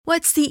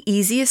What's the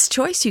easiest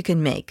choice you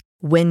can make?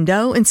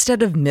 Window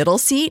instead of middle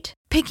seat?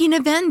 Picking a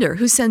vendor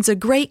who sends a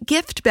great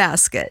gift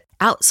basket?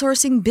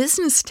 Outsourcing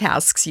business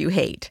tasks you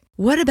hate?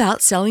 What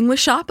about selling with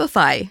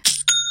Shopify?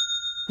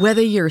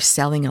 Whether you're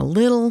selling a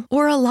little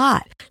or a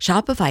lot,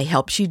 Shopify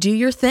helps you do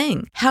your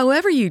thing,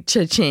 however you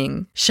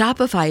cha-ching.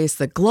 Shopify is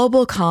the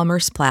global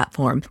commerce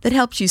platform that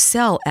helps you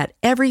sell at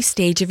every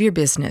stage of your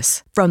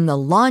business. From the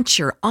launch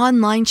your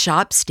online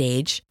shop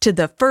stage to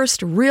the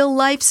first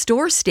real-life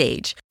store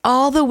stage,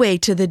 all the way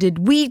to the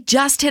did we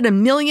just hit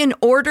 1 million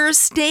orders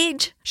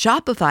stage.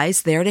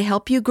 Shopify's there to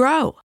help you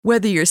grow.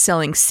 Whether you're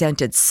selling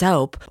scented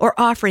soap or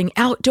offering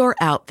outdoor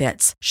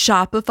outfits,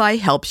 Shopify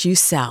helps you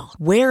sell.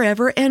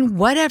 Wherever and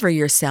whatever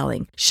you're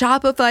selling,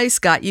 Shopify's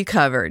got you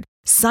covered.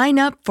 Sign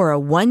up for a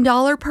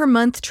 $1 per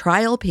month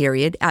trial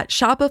period at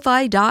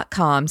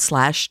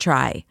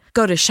shopify.com/try.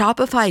 Go to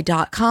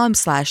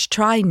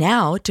shopify.com/try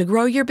now to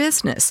grow your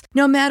business,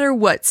 no matter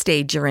what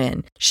stage you're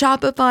in.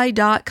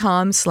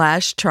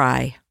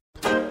 Shopify.com/try.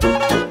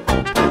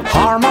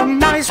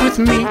 Harmonize with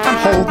me and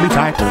hold me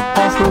tight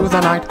all through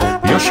the night.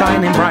 You're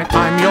shining bright.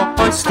 I'm your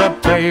oyster,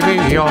 baby.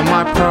 You're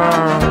my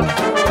pearl.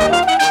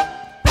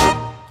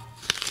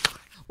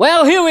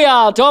 Well, here we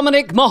are,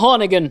 Dominic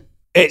Mahonigan.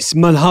 It's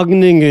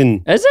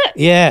Mahonigan. Is it?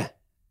 Yeah.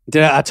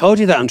 I told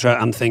you that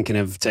I'm thinking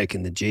of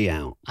taking the G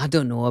out. I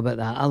don't know about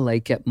that. I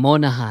like it.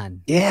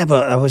 Monaghan. Yeah,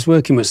 but I was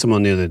working with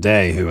someone the other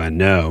day who I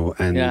know,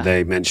 and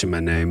they mentioned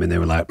my name, and they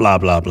were like, blah,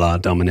 blah, blah,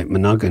 Dominic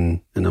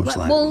Monaghan. And I was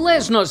like... Well,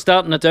 let's not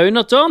start in a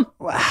downer, Tom.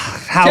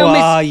 How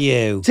are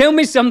you? Tell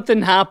me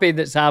something happy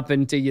that's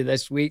happened to you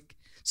this week.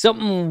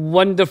 Something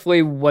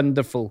wonderfully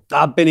wonderful.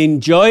 I've been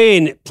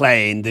enjoying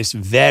playing this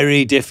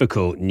very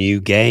difficult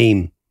new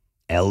game,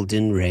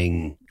 Elden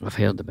Ring. I've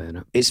heard about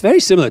it. It's very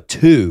similar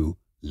to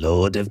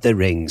Lord of the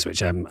Rings,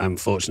 which I'm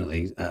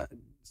unfortunately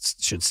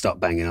should stop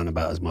banging on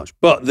about as much.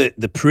 But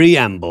the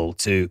preamble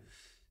to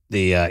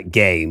the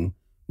game,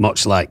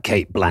 much like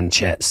Cate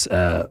Blanchett's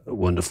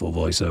wonderful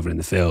voiceover in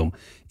the film,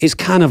 is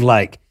kind of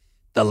like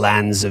the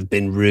lands have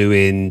been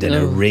ruined and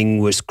a ring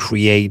was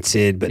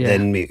created, but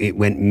then it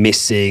went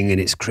missing and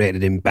it's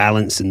created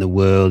imbalance in the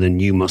world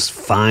and you must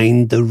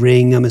find the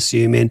ring, I'm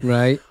assuming.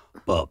 Right.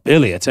 But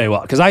Billy, I tell you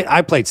what, because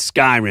I played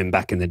Skyrim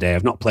back in the day.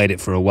 I've not played it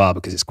for a while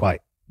because it's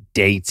quite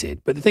dated.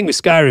 But the thing with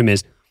Skyrim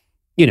is,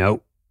 you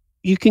know,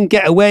 you can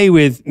get away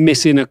with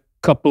missing a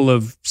couple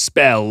of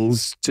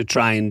spells to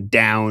try and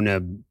down a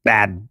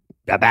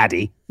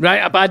baddie. Right,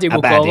 a baddie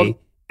we'll call them.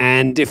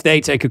 And if they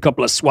take a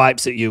couple of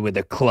swipes at you with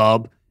a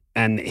club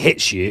and it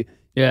hits you,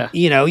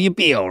 you know, you'd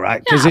be all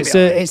right because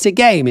it's a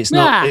game. It's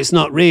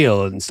not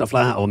real and stuff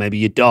like that. Or maybe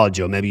you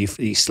dodge, or maybe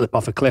you slip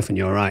off a cliff and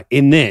you're all right.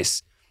 In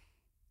this,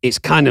 it's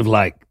kind of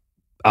like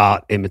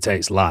art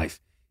imitates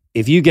life.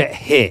 If you get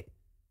hit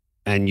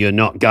and you're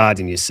not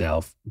guarding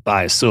yourself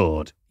by a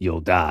sword, you'll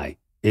die.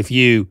 If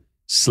you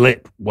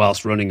slip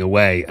whilst running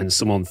away and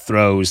someone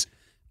throws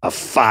a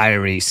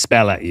fiery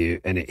spell at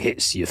you and it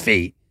hits your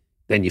feet,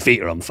 then your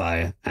feet are on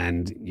fire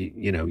and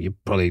you know, you're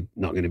probably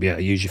not going to be able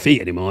to use your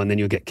feet anymore and then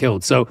you'll get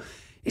killed. So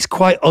it's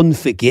quite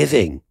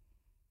unforgiving.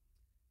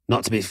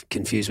 Not to be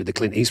confused with the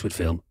Clint Eastwood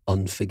film,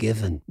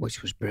 Unforgiven.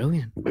 Which was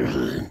brilliant.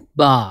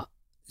 But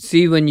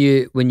see, when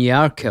you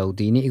are killed,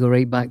 you need to go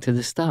right back to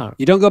the start.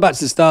 You don't go back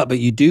to the start, but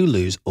you do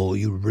lose all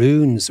your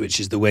runes, which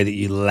is the way that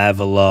you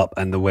level up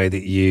and the way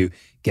that you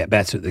get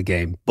better at the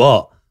game.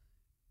 But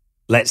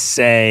let's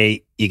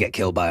say you get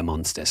killed by a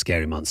monster,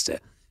 scary monster.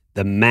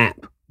 The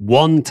map,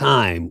 one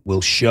time,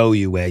 will show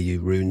you where your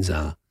runes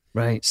are.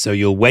 Right. So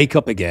you'll wake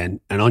up again,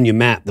 and on your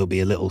map, there'll be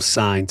a little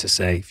sign to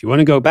say, if you want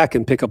to go back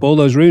and pick up all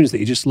those runes that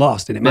you just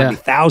lost, and it might be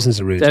thousands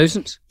of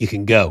runes. You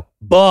can go.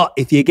 But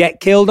if you get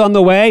killed on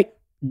the way,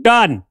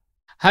 done.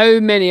 How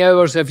many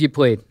hours have you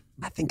played?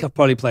 I think I've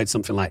probably played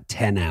something like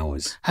 10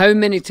 hours. How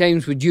many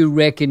times would you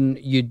reckon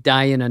you'd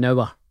die in an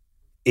hour?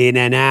 In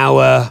an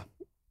hour,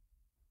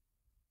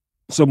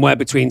 somewhere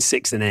between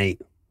 6 and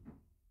 8.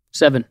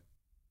 7.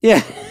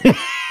 Yeah.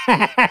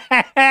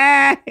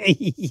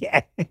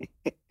 Yeah.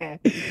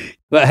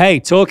 But hey,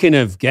 talking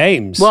of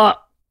games.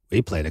 What?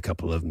 We played a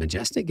couple of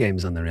Majestic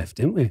games on the Rift,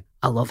 didn't we?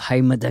 I love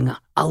Heimerdinger.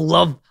 I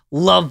love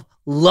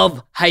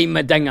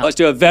Heimerdinger. Let's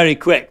do a very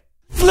quick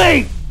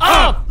Fleet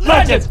of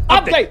Legends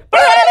update.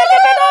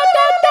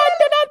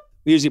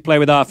 We usually play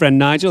with our friend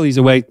Nigel. He's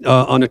away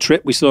on a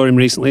trip. We saw him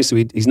recently, so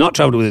he's not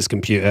traveled with his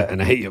computer.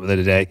 And I hit you up the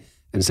other day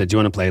and said, do you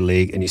want to play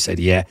League? And you said,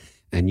 yeah.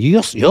 And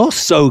you're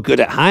so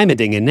good at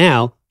Heimerdinger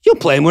now, you'll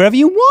play him wherever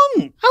you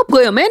want. I'll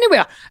play him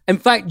anywhere. In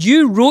fact,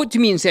 you wrote to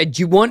me and said,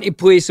 do you want to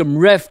play some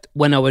Rift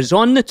when I was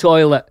on the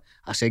toilet?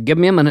 I said, give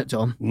me a minute,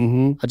 Tom.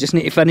 Mm-hmm. I just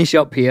need to finish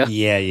up here.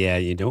 Yeah,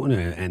 you don't want to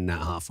end that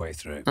halfway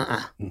through.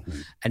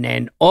 Mm-hmm. And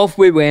then off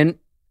we went.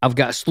 I've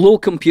got a slow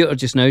computer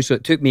just now, so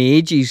it took me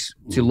ages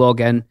to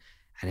log in.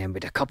 And then we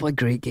had a couple of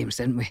great games,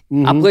 didn't we?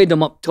 Mm-hmm. I played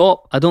them up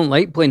top. I don't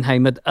like playing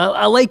Heimer.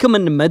 I like them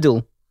in the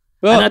middle.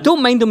 Well, and I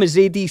don't mind them as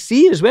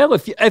ADC as well,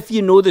 if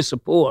you know the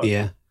support.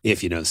 Yeah,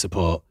 if you know the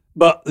support.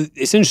 But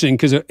it's interesting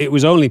because it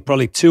was only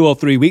probably 2 or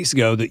 3 weeks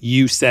ago that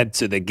you said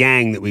to the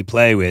gang that we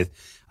play with,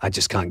 I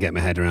just can't get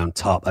my head around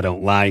top. I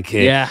don't like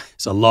it. Yeah.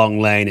 It's a long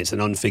lane. It's an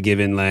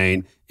unforgiving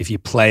lane. If you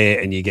play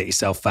it and you get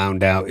yourself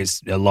found out,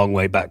 it's a long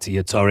way back to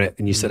your turret.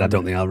 And you said, I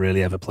don't think I'll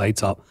really ever play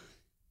top.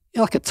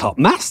 You're like a top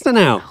master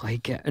now. I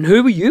like it. And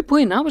who were you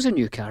playing? That was a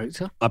new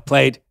character. I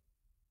played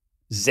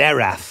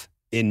Zerath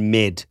in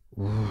mid.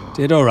 Ooh.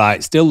 Did all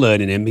right. Still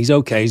learning him. He's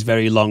okay. He's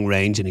very long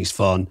range and he's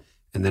fun.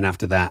 And then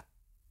after that,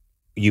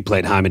 you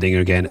played Heimerdinger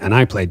again and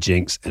I played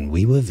Jinx and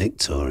we were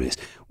victorious.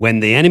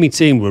 When the enemy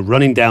team were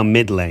running down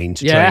mid lane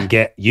to try and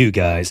get you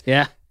guys,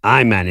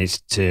 I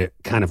managed to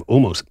kind of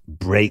almost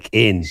break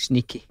in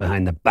sneaky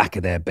behind the back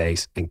of their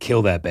base and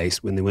kill their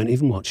base when they weren't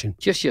even watching.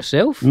 Just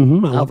yourself?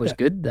 That was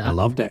good. That. I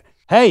loved it.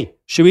 Hey,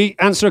 should we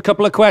answer a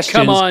couple of questions?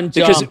 Come on,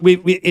 John.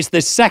 Because it's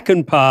the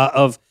second part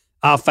of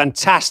our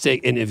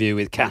fantastic interview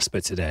with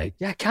Caspar today.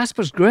 Yeah,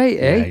 Caspar's great,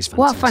 eh? Yeah, he's fantastic.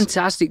 What a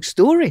fantastic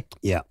story.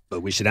 Yeah,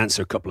 but we should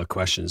answer a couple of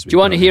questions. Do you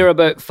want to hear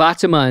about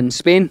Fatima in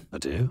Spain? I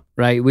do.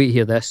 Right, wait,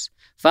 hear this.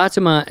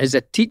 Fatima is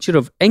a teacher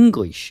of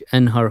English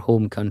in her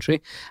home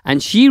country,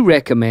 and she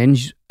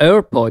recommends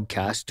our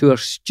podcast to her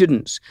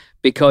students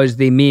because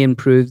they may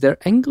improve their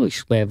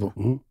English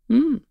level.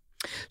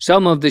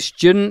 Some of the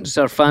students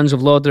are fans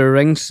of Lord of the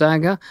Rings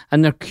saga,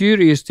 and they're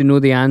curious to know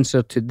the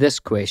answer to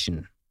this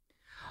question.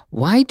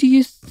 Why do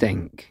you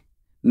think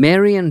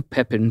Merry and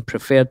Pippin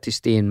preferred to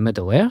stay in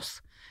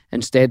Middle-earth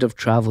instead of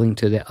travelling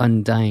to the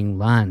Undying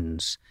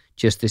Lands,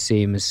 just the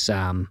same as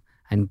Sam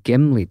and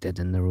Gimli did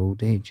in their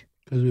old age?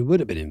 Because we would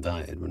have been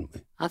invited, wouldn't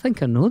we? I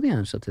think I know the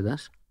answer to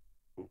this.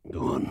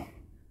 Go on.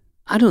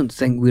 I don't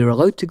think we're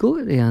allowed to go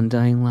to the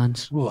Undying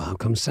Lands. Well, how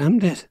come Sam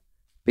did?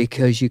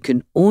 Because you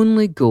can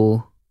only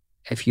go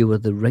if you were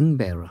the ring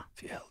bearer.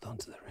 If you held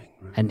onto the ring,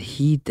 right? And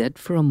he did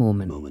for a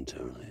moment.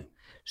 Momentarily.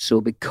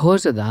 So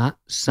because of that,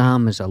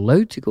 Sam is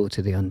allowed to go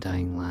to the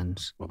Undying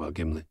Lands. What about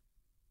Gimli?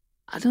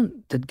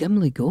 Did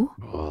Gimli go?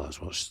 Oh,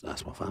 that's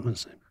what Fatima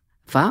said.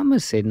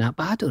 Fatima's saying that,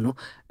 but I don't know.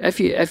 If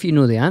you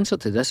know the answer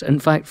to this, in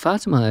fact,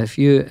 Fatima, if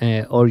you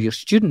or your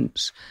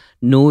students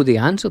know the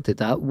answer to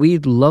that,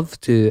 we'd love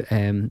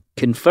to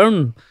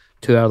confirm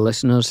to our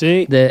listeners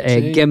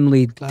that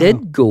Gimli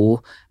did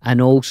go,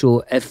 and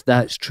also if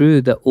that's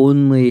true, that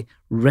only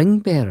ring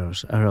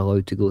bearers are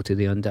allowed to go to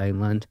the Undying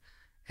Land.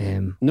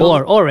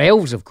 Or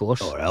elves, of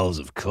course. Or elves,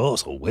 of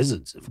course. Or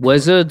wizards, of course.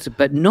 Wizards,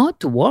 but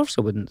not dwarves,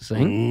 I wouldn't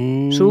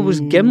think. So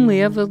was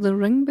Gimli ever the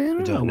ring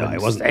bearer? I don't know.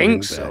 It wasn't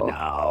think the ring so. bearer.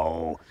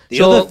 No.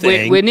 So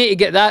we need to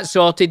get that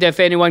sorted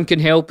if anyone can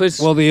help us.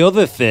 Well, the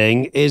other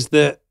thing is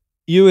that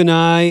you and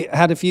I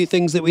had a few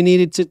things that we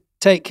needed to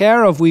take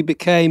care of. We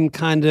became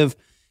kind of,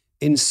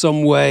 in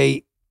some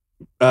way,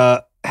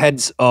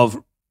 heads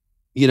of,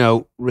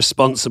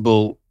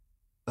 responsible.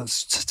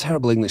 That's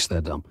terrible English there,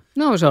 Dom.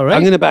 No, it's all right.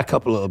 I'm going to back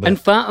up a little bit.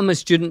 And Fatima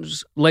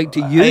students like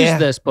to use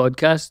this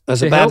podcast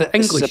to help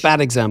English. It's a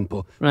bad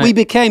example. Right. We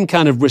became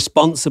kind of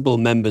responsible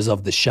members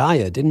of the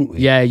Shire, didn't we?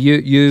 Yeah,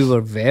 you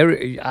were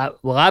very...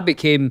 I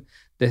became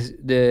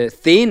the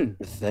Thane.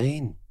 The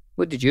Thane.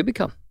 What did you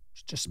become?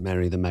 Just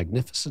Merry the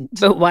Magnificent.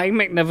 But why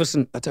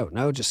Magnificent? I don't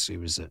know. Just he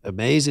was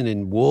amazing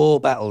in war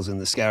battles and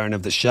the scouring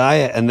of the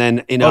Shire, and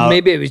then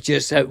maybe it was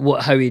just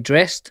how he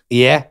dressed.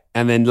 Yeah,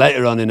 and then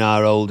later on in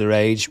our older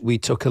age, we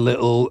took a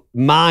little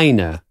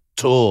minor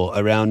tour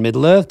around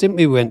Middle Earth, didn't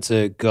we? We went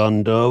to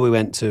Gondor, we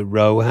went to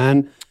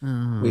Rohan,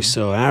 we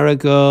saw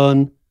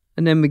Aragorn,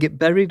 and then we get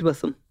buried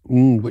with him.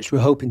 Which we're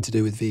hoping to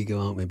do with Vigo,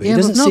 aren't we? But he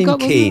doesn't seem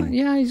keen.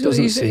 Yeah,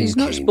 he's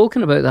not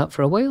spoken about that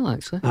for a while,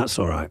 actually. That's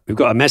all right. We've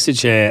got a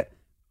message here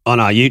on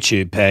our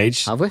YouTube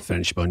page, have we?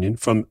 French Bunyan,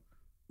 from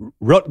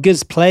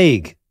Rutgers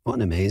Plague. What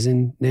an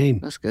amazing name.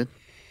 That's good.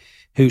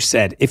 Who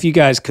said, if you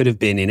guys could have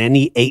been in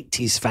any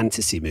 80s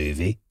fantasy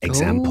movie,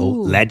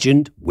 example,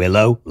 Legend,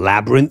 Willow,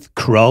 Labyrinth,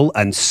 Krull,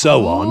 and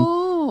so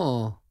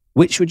on,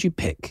 which would you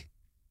pick?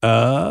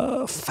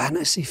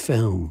 Fantasy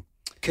film.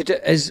 Could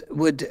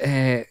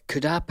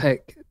I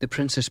pick The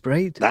Princess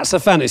Bride? That's a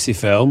fantasy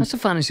film. That's a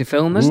fantasy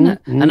film, isn't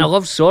it? And I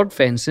love sword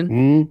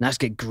fencing. That's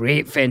got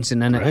great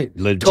fencing in it.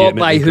 Right, Taught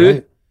by who?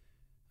 Great.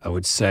 I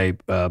would say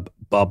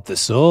Bob the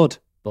Sword.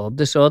 Bob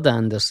the Sword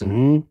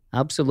Anderson.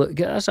 Absolutely.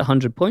 That's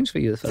 100 points for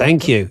you.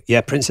 Thank you.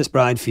 Yeah, Princess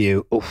Bride for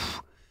you. Oof.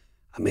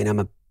 I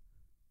mean,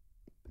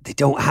 they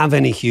don't have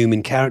any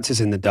human characters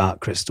in the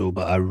Dark Crystal,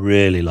 but I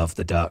really loved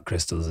the Dark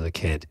Crystal as a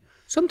kid.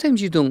 Sometimes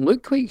you don't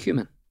look quite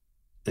human.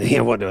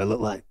 Yeah, what do I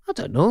look like? I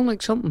don't know,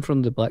 like something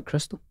from the Black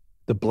Crystal.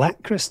 The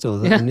Black Crystal,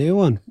 the new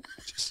one.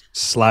 Just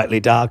slightly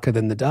darker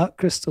than the Dark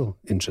Crystal,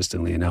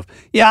 interestingly enough.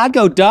 Yeah, I'd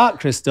go Dark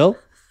Crystal,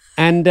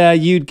 and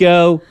you'd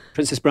go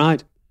Princess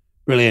Bride.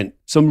 Brilliant.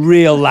 Some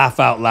real laugh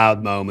out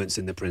loud moments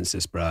in the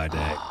Princess Bride.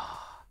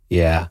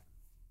 Yeah.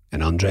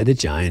 And Andre the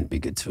Giant, be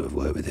good to have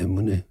worked with him,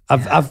 wouldn't it?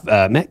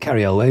 I've met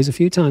Carrie Elways a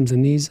few times,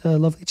 and he's a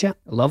lovely chap.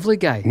 A lovely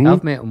guy.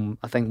 I've met him,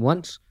 I think,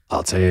 once.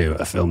 I'll tell you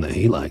a film that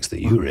he likes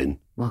that you were in.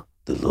 What?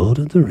 The Lord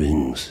of the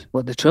Rings.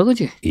 What, the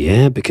trilogy?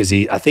 Yeah, because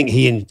I think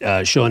he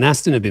and Sean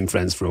Astin have been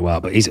friends for a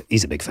while, but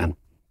he's a big fan.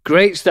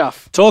 Great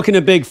stuff. Talking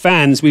of big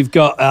fans, we've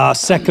got our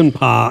second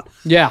part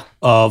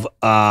of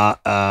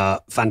our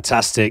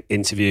fantastic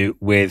interview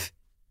with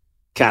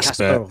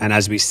Caspar. And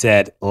as we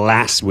said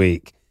last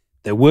week,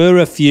 there were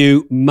a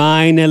few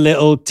minor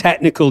little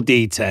technical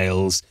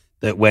details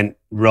that went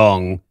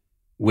wrong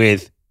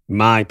with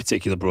my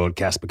particular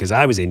broadcast because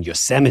I was in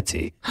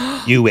Yosemite.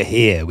 You were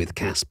here with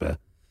Caspar.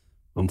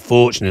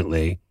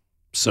 Unfortunately,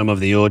 some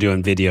of the audio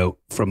and video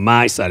from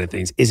my side of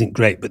things isn't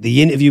great, but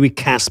the interview with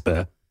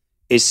Caspar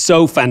is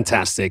so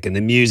fantastic and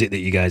the music that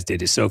you guys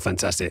did is so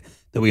fantastic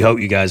that we hope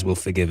you guys will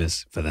forgive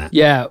us for that.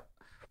 Yeah,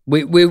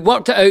 we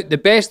worked it out the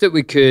best that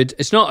we could.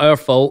 It's not our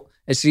fault.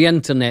 It's the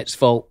internet's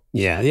fault.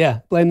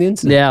 Yeah. Blame the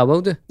internet. Yeah,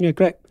 will do. Yeah,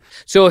 great.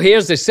 So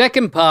here's the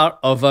second part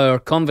of our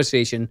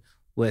conversation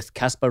with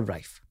Caspar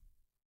Reiff.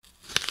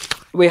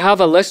 We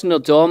have a listener,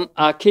 Dom.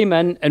 I came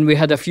in and we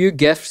had a few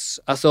gifts.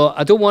 I thought,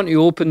 I don't want to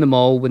open them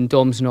all when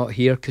Dom's not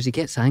here because he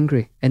gets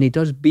angry and he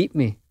does beat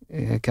me,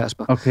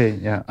 Caspar. Okay,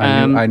 yeah.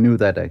 I knew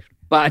that actually.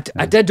 But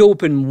I did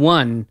open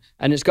one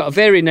and it's got a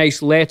very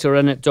nice letter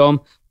in it,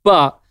 Dom.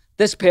 But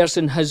this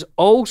person has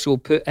also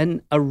put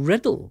in a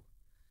riddle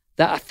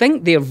that I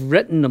think they've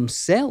written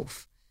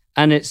themselves.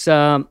 And it's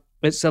a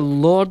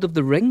Lord of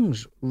the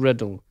Rings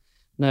riddle.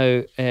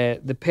 Now,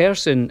 the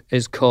person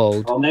is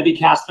called... Well, maybe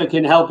Caspar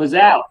can help us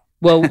out.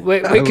 Well,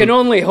 we can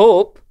only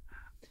hope.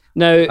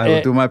 Now, I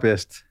will do my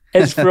best.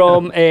 It's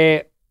from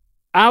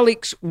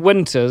Alex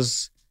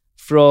Winters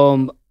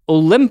from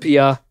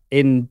Olympia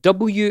in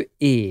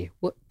WA.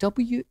 What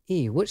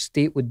WA? What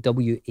state would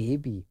WA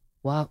be?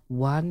 What?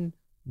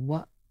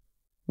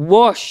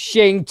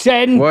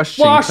 Washington.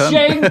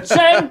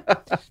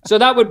 So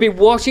that would be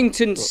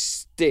Washington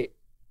State.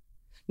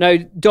 Now,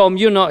 Dom,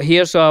 you're not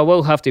here, so I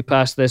will have to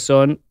pass this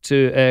on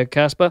to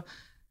Caspar.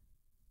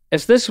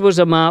 If this was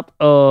a map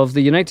of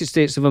the United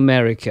States of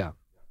America,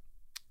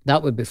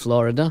 that would be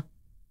Florida,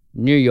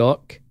 New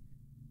York,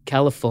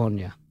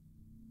 California.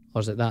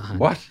 Or is it that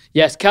hand? What?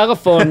 Yes,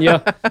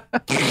 California,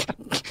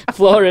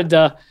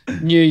 Florida,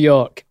 New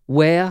York.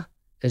 Where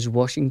is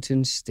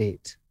Washington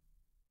State?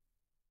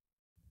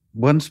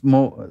 Once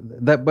more,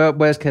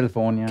 where's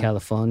California?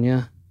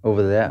 California.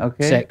 Over there,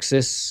 okay.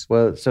 Texas.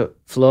 Well, so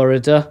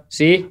Florida.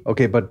 See?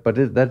 Okay, but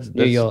that's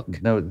New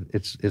York. No,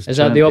 it's. Is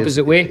that the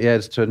opposite way? Yeah,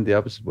 it's turned the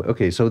opposite way.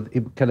 Okay, so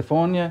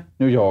California,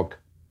 New York.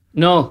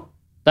 No,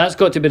 that's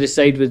got to be the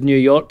side with New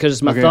York because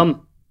it's my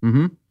thumb.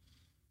 Mm-hmm.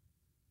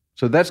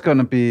 So that's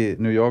gonna be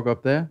New York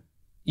up there.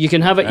 You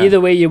can have it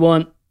either way you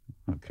want.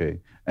 Okay,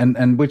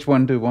 and which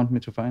one do you want me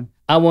to find?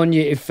 I want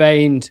you to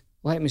find.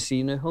 Let me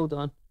see now. Hold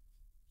on.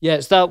 Yeah,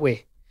 it's that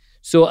way.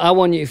 So I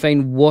want you to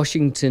find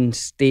Washington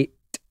State.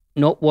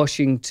 Not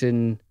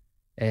Washington,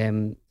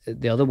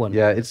 the other one.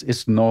 Yeah,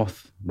 it's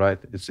north, right?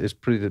 It's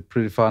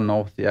pretty far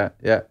north. Yeah,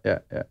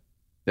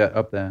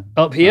 up there.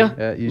 Up here?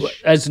 Yeah,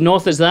 as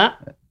north as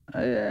that?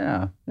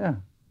 Yeah.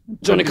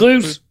 Johnny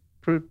clues?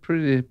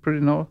 Pretty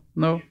north.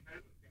 No.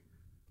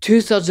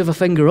 2/3 of a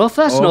finger off.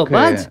 That's not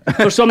bad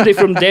for somebody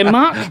from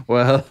Denmark.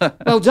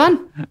 Well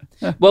done.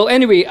 Well,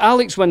 anyway,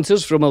 Alex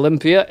Winters from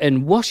Olympia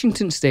in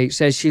Washington State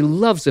says she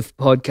loves the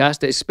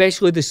podcast,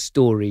 especially the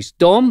stories.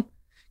 Dom,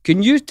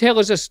 can you tell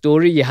us a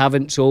story you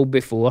haven't told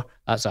before?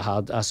 That's a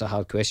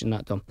hard question,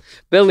 that, Dom.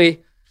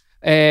 Billy,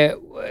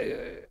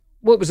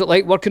 what was it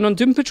like working on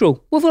Doom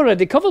Patrol? We've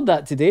already covered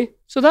that today,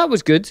 so that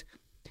was good.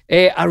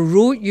 I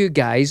wrote you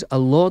guys a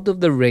Lord of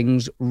the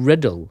Rings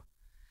riddle.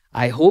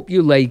 I hope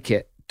you like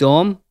it.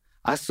 Dom,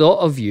 I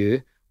thought of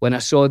you when I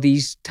saw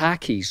these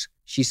tackies.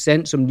 She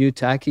sent some new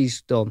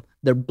tackies, Dom.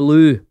 They're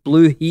blue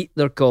heat,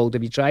 they're called.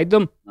 Have you tried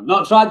them? I've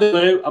not tried the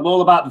blue. I'm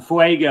all about the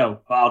fuego,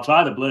 but I'll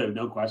try the blue,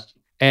 no question.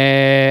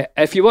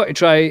 If you want to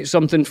try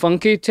something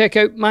funky, check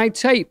out My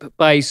Type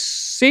by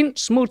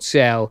Saints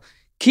Motel.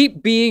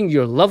 Keep being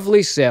your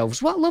lovely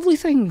selves. What lovely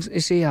things you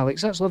say,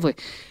 Alex. That's lovely.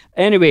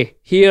 Anyway,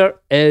 here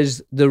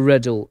is the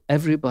riddle.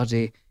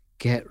 Everybody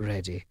get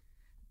ready.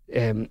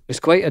 It's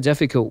quite a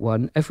difficult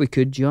one. If we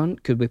could, John,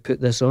 could we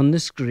put this on the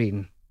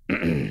screen?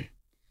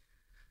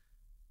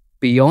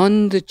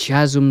 Beyond the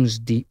chasms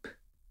deep,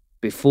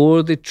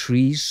 before the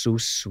trees so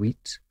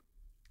sweet,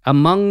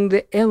 among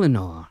the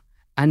Eleanor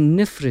and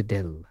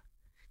Nifredil,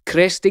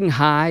 cresting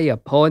high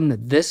upon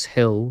this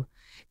hill,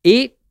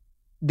 eight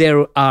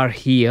there are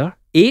here,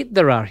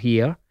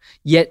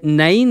 yet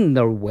 9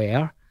 there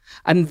were,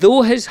 and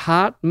though his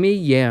heart may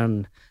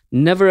yearn,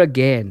 never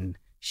again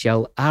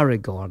shall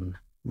Aragorn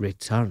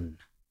return.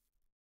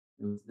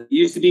 There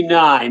used to be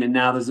 9 and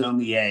now there's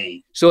only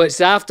 8. So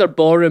it's after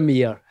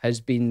Boromir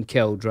has been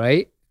killed,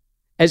 right?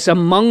 It's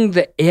among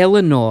the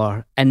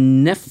Eleanor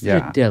and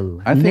Nifredil.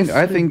 Yeah.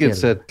 I think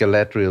it's at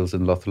Galadriel's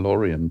in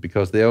Lothlorien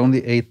because there are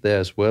only 8 there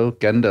as well.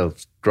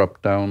 Gandalf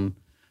dropped down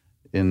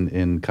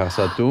in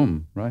Khazad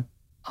Dûm, right?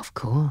 Of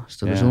course,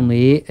 there was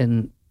only 8,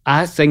 and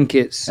I think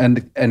it's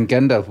and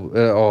Gandalf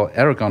or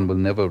Aragorn will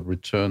never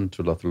return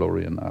to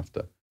Lothlorien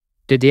after.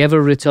 Did he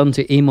ever return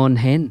to Amon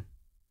Hen?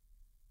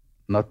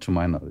 Not to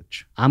my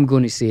knowledge. I'm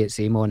going to say it's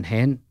Amon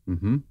Hen,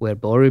 where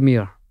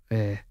Boromir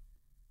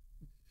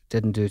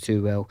didn't do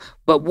too well.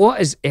 But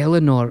what is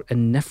Eleanor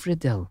and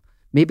Nifredil?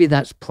 Maybe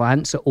that's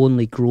plants that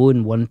only grow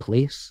in one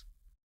place.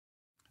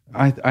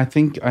 I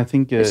think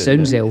it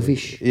sounds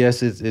elvish.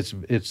 Yes, it's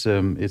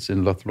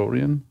in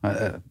Lothlorien,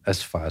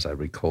 as far as I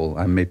recall.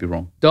 I may be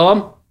wrong.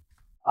 Dom,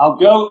 I'll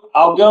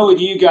go with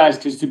you guys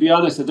because, to be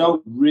honest, I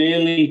don't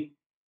really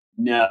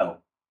know.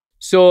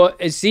 So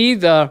it's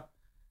either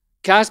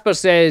Caspar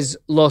says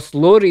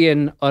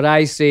Lothlorien or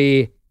I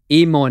say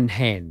Amon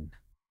Hen.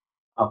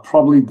 I'll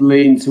probably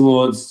lean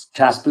towards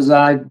Caspar's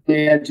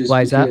idea just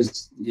Why is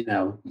because, he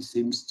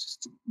seems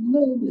just a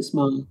little bit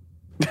smart.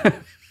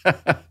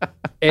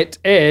 It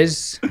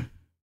is.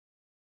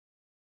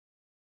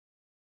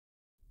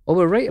 Oh,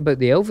 we're right about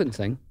the elven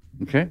thing.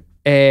 Okay.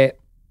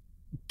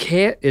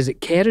 Is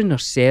it Keren or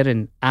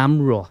Seren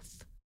Amroth?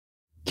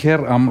 Ker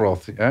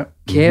Amroth, yeah.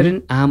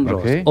 Keren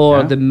Amroth, okay,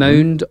 or the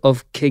Mound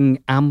of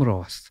King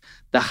Amroth,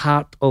 the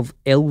heart of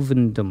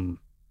elvendom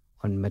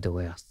on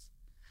Middle-earth.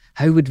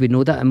 How would we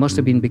know that? It must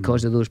have been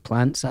because of those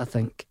plants, I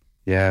think.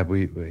 Yeah,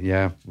 we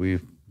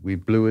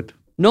blew it.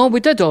 No, we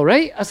did all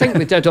right. I think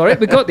we did all right.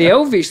 We got the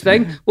Elvish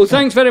thing. Well,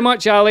 thanks very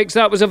much, Alex.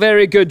 That was a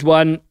very good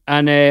one.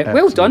 And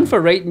well done for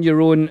writing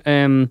your own...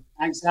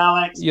 Thanks,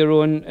 Alex. Your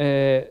own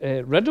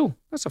riddle.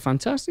 That's a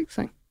fantastic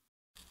thing.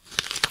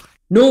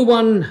 No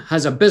one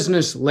has a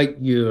business like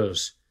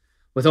yours,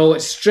 with all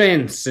its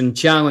strengths and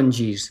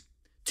challenges.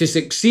 To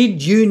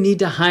succeed, you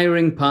need a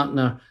hiring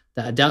partner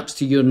that adapts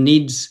to your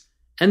needs,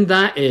 and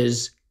that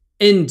is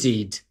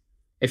Indeed.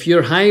 If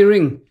you're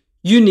hiring,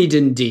 you need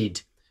Indeed.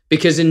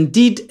 Because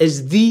Indeed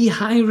is the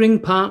hiring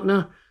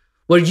partner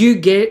where you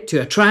get to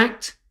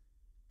attract,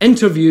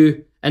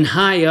 interview, and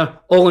hire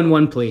all in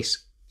one place.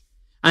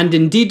 And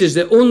Indeed is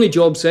the only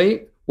job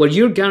site where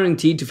you're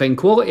guaranteed to find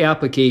quality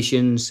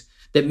applications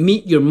that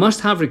meet your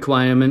must-have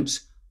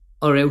requirements,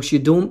 or else you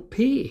don't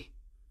pay.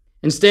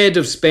 Instead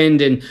of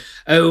spending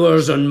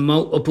hours on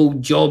multiple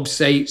job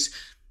sites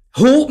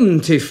hoping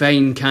to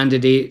find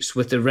candidates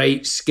with the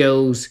right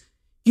skills,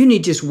 you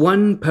need just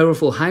one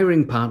powerful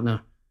hiring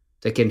partner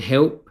that can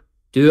help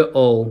do it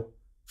all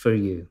for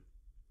you.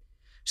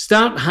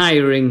 Start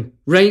hiring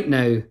right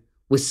now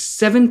with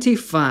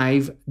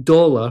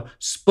 $75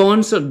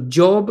 sponsored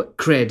job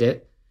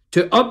credit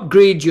to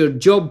upgrade your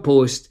job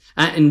post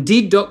at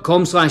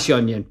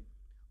Indeed.com/onion.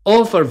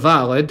 Offer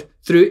valid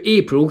through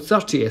April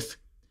 30th.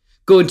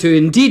 Go to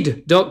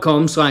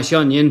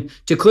Indeed.com/onion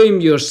to claim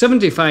your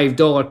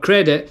 $75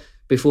 credit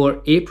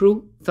before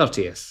April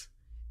 30th.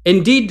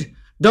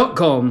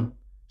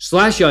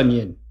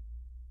 Indeed.com/onion.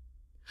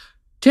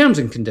 Terms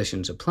and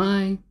conditions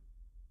apply.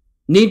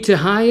 Need to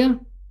hire?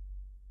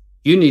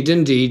 You need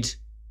Indeed.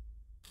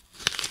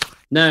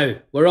 Now,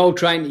 we're all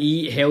trying to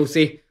eat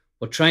healthy.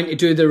 We're trying to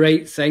do the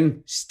right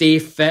thing, stay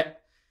fit.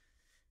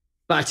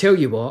 But I tell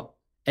you what,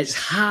 it's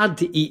hard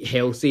to eat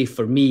healthy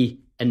for me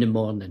in the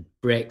morning,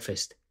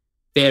 breakfast.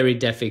 Very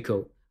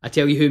difficult. I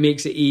tell you who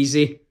makes it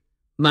easy.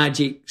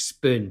 Magic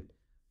Spoon.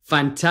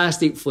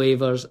 Fantastic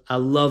flavours. I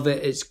love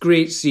it. It's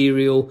great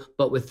cereal,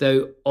 but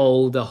without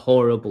all the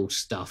horrible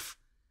stuff.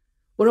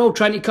 We're all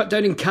trying to cut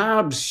down on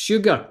carbs,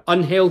 sugar,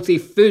 unhealthy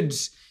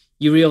foods.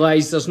 You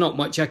realise there's not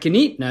much I can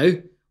eat now?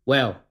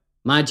 Well,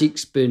 Magic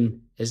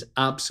Spoon is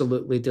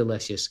absolutely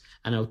delicious.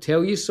 And I'll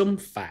tell you some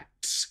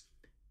facts.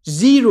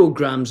 0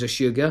 grams of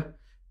sugar,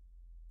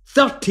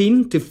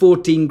 13 to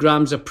 14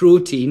 grams of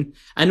protein,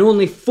 and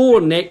only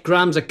 4 net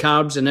grams of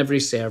carbs in every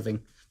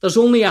serving. There's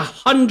only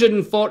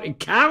 140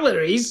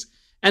 calories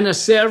in a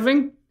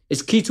serving.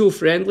 It's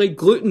keto-friendly,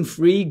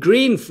 gluten-free,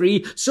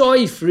 grain-free,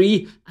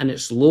 soy-free, and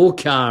it's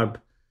low-carb.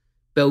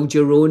 Build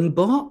your own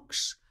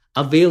box.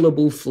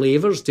 Available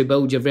flavours to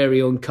build your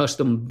very own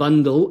custom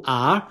bundle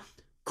are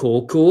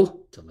cocoa,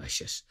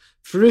 delicious,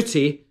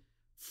 fruity,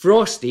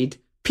 frosted,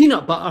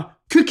 peanut butter,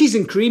 cookies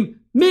and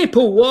cream,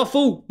 maple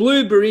waffle,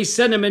 blueberry,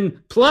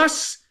 cinnamon,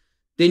 plus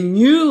the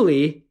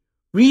newly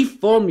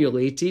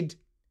reformulated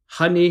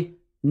honey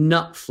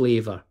nut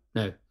flavour.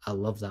 Now, I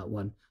love that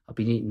one. I've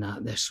been eating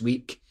that this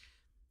week.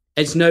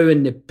 It's now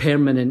in the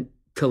permanent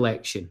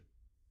collection.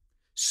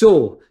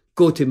 So,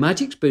 go to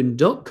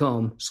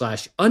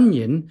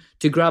magicspoon.com/onion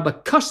to grab a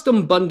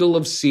custom bundle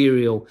of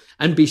cereal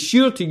and be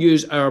sure to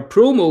use our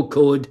promo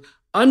code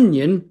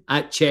ONION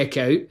at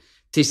checkout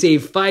to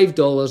save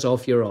 $5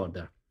 off your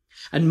order.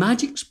 And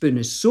Magic Spoon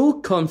is so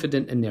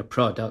confident in their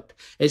product,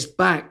 it's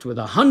backed with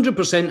a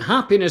 100%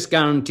 happiness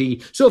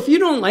guarantee. So if you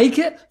don't like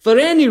it, for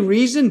any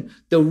reason,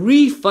 they'll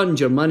refund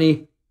your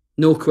money,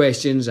 no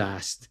questions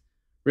asked.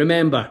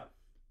 Remember,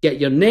 get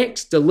your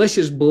next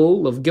delicious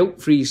bowl of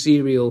guilt-free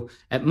cereal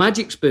at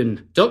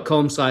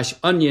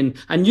magicspoon.com/onion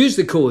and use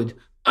the code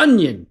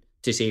ONION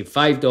to save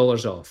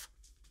 $5 off.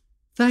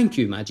 Thank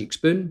you, Magic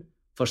Spoon,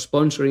 for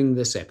sponsoring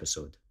this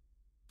episode.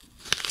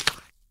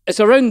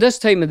 It's around this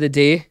time of the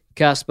day,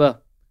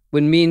 Caspar,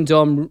 when me and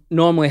Dom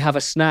normally have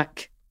a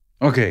snack.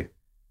 Okay.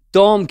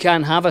 Dom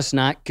can't have a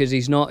snack because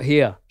he's not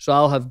here, so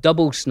I'll have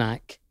double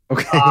snack.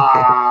 Okay.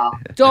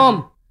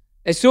 Dom,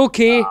 it's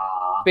okay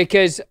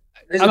because...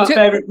 This is my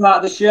favourite part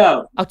of the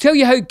show. I'll tell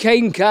you how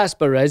kind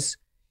Caspar is.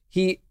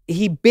 He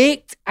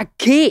baked a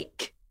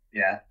cake.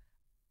 Yeah.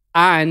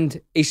 And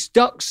he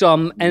stuck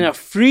some in a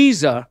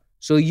freezer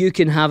so you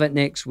can have it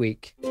next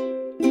week.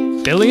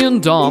 Billy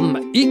and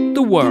Dom eat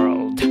the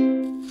world.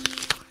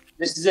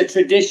 This is a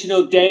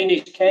traditional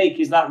Danish cake.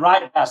 Is that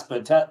right,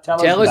 Caspar? Tell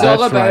us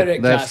all about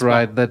it, That's Caspar.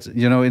 right. That's,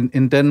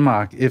 in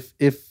Denmark, if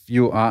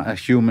you are a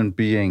human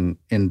being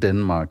in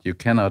Denmark, you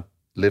cannot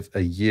live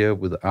a year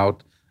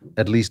without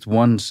at least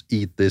once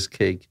eat this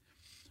cake.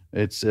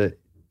 It's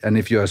and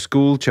if you're a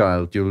school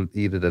child, you'll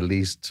eat it at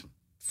least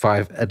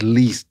five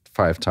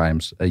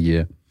times a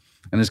year.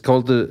 And it's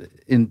called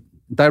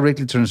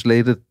directly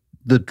translated,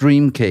 the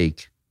dream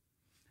cake.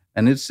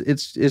 And it's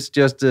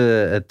just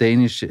a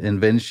Danish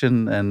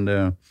invention.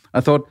 And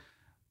I thought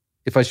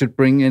if I should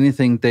bring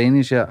anything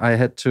Danish, I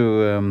had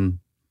to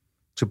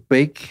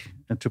bake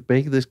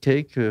this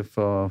cake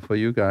for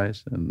you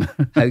guys. And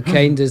how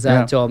kind is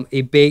that, Tom?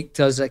 He baked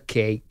us a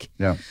cake.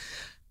 Yeah.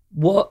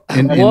 What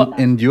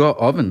in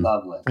your oven?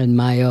 Lovely. In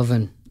my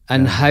oven.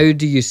 And how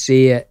do you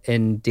say it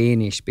in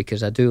Danish?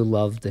 Because I do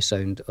love the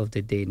sound of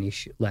the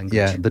Danish language.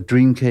 Yeah, the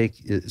dream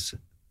cake is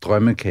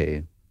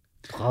drømmekage.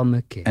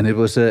 Drømmekage. And it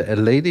was a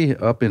lady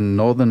up in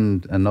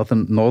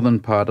northern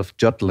part of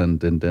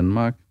Jutland in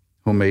Denmark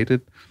who made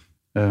it.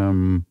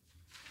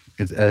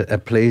 It's a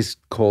place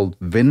called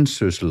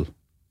Vendsyssel.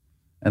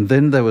 And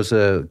then there was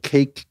a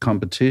cake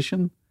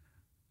competition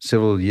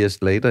several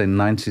years later in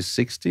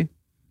 1960.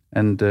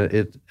 And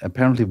it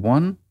apparently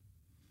won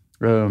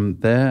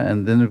there,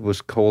 and then it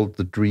was called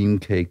the Dream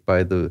Cake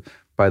by the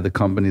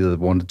company that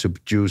wanted to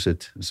produce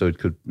it, so it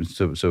could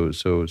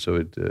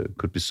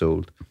could be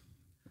sold,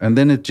 and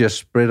then it just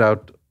spread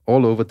out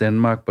all over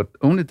Denmark, but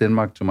only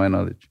Denmark to my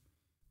knowledge.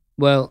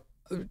 Well,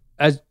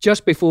 as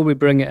just before we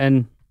bring it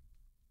in,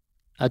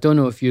 I don't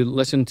know if you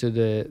listen to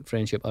the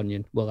Friendship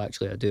Onion. Well,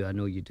 actually, I do. I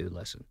know you do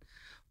listen,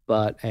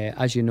 but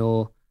as you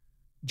know,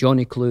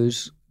 Johnny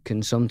Clues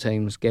can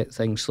sometimes get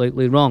things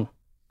slightly wrong.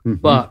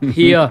 But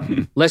here,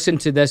 listen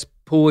to this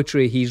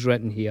poetry he's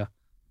written here.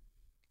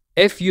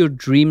 If your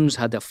dreams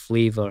had a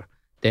flavour,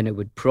 then it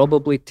would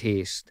probably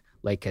taste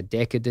like a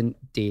decadent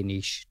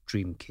Danish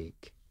dream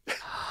cake.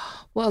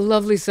 What a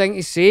lovely thing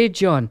to say,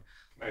 John.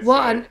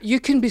 You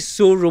can be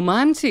so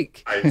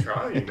romantic. I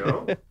try,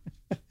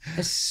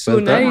 It's so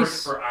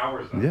nice. For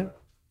hours. Yeah.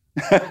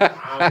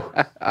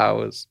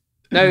 Hours.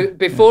 Now,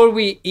 before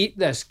we eat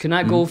this, can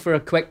I go for a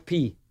quick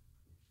pee?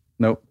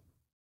 No.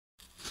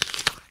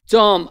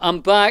 Dom,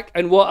 I'm back,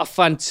 and what a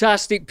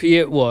fantastic pee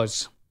it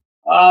was.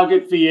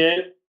 Good for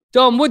you.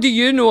 Dom, what do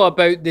you know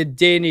about the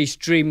Danish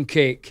dream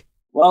cake?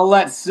 Well,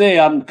 let's see.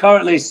 I'm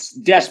currently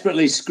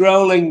desperately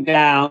scrolling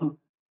down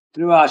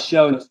through our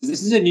show notes.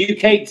 This is a new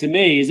cake to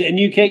me. Is it a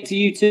new cake to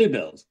you too,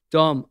 Bills?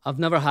 Dom, I've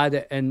never had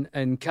it,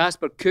 and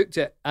Caspar cooked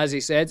it, as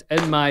he said,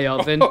 in my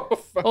oven.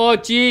 Oh,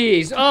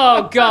 jeez.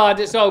 Oh, God,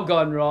 it's all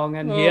gone wrong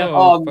in here.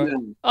 Oh,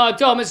 no. Oh,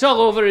 Dom, it's all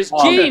over his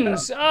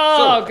jeans.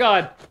 Oh,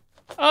 God.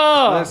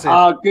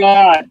 Oh,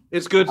 God.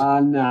 It's good.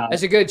 No.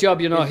 It's a good job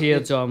you're not here,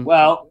 Tom.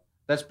 Well,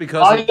 that's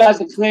because while you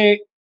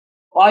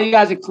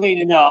guys are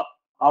cleaning up,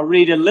 I'll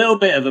read a little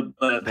bit of a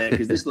blurb here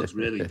because this looks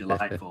really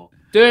delightful.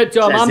 Do it,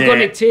 Tom. I'm going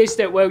to taste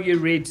it while you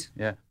read.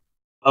 Yeah.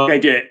 Okay,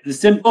 do it. The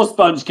simple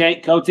sponge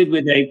cake coated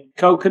with a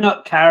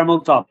coconut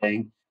caramel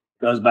topping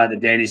goes by the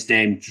Danish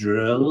name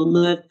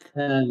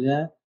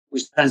drømmekage,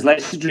 which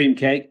translates to dream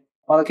cake.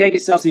 While the cake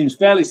itself seems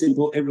fairly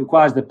simple, it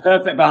requires the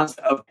perfect balance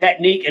of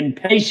technique and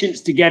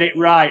patience to get it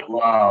right.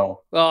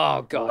 Wow.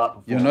 Oh,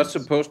 God. You're not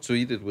supposed to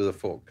eat it with a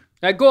fork.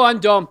 Now, go on,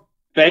 Dom.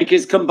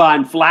 Bakers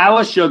combine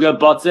flour, sugar,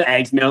 butter,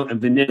 eggs, milk, and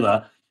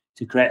vanilla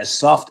to create a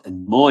soft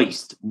and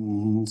moist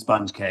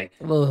sponge cake.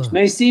 Which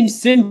may seem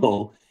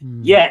simple,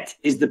 yet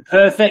is the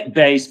perfect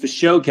base for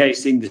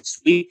showcasing the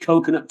sweet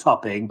coconut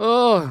topping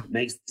that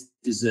makes this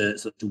dessert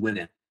such a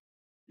winner.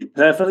 You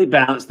perfectly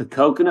balance the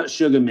coconut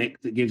sugar mix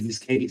that gives this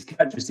cake its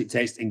characteristic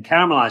taste and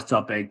caramelized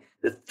topping.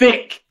 The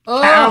thick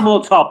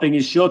caramel topping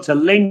is sure to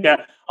linger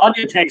on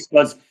your taste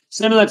buds,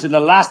 similar to the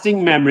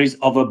lasting memories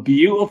of a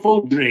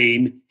beautiful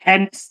dream,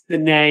 hence the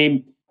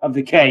name of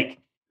the cake.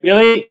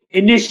 Billy,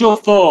 initial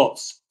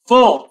thoughts.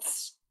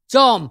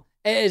 Tom,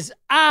 it is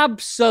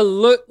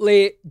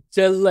absolutely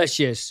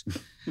delicious.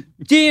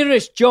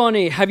 Dearest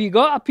Johnny, have you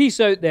got a piece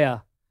out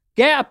there?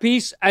 Get a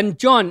piece, and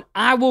John,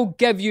 I will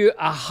give you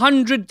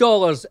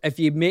 $100 if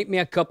you make me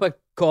a cup of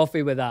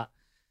coffee with that.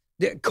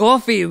 The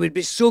coffee would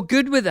be so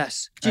good with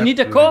this. Do you need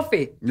a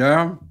coffee?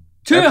 Yeah.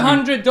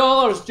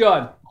 $200,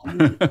 John.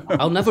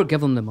 I'll never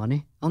give him the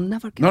money. I'll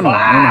never give him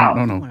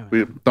No.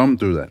 We don't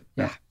do that.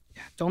 Yeah.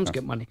 Dom's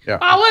got money. Yeah.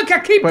 Oh, look, I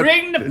keep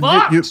bringing the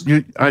box.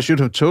 I should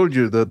have told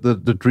you that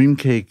the dream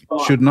cake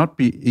should not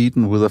be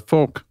eaten with a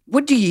fork.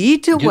 What do you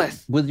eat it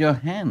with? With your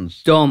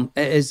hands. Dom,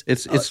 it is.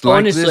 It's like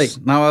honestly. this.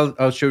 Now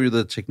I'll show you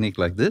the technique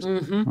like this.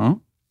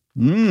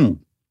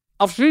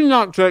 I've seen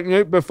that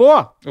technique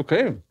before.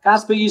 Okay.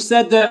 Caspar, you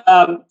said that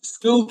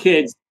school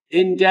kids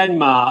in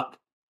Denmark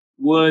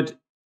would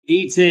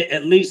eat it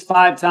at least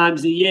 5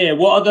 times a year.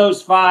 What are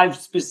those 5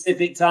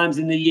 specific times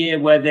in the year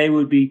where they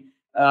would be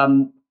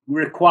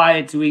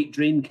required to eat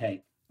dream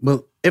cake?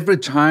 Well, every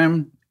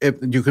time,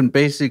 you can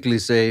basically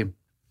say,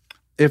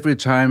 every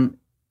time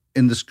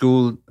in the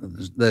school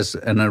there's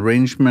an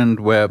arrangement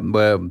where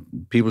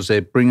people say,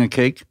 bring a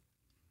cake,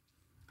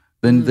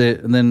 then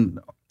then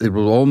it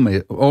will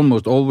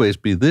almost always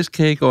be this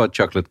cake or a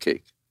chocolate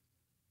cake.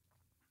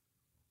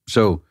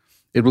 So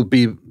it will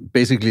be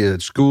basically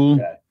at school,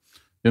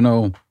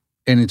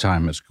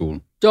 anytime at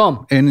school.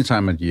 Dom.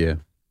 Anytime at year.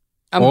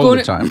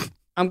 The time.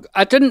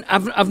 I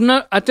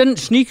didn't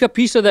sneak a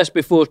piece of this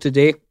before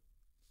today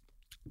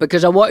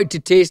because I wanted to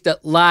taste it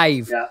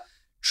live,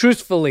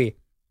 truthfully,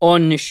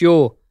 on the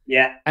show.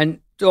 Yeah. And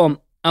Dom,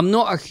 I'm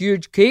not a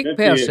huge cake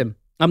person.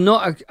 I'm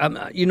not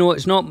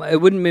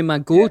it wouldn't be my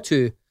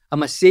go-to. Yeah.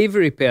 I'm a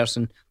savoury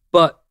person,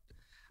 but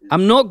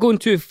I'm not going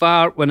too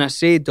far when I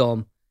say,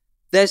 Dom,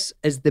 this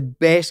is the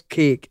best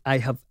cake I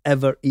have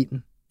ever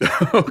eaten.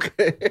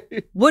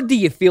 Okay. What do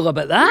you feel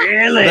about that?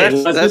 Really?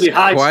 That's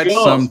quite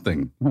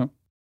something. Huh?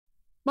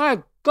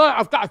 My God,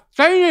 I've got a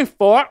tiny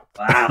fork.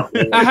 Wow.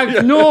 It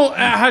has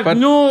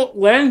no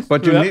length.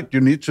 But you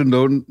need to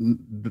learn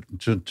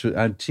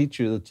to teach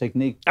you the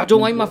technique. I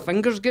don't like my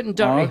fingers getting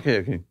dirty.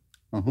 Okay.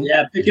 Uh-huh.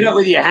 Yeah, pick it up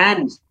with your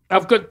hands.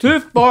 I've got 2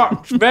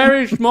 forks,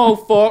 very small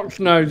forks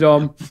now,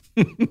 Dom,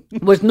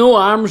 with no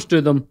arms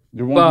to them.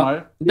 You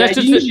want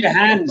use your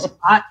hands.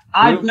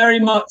 I very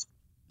much.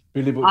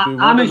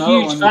 I'm a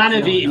huge fan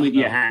of eating with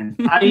your hands.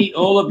 I eat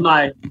all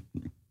my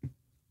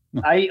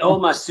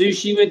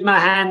sushi with my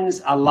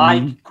hands. I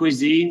like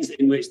cuisines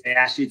in which they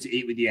ask you to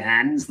eat with your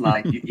hands,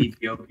 like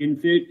Ethiopian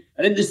food.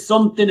 I think there's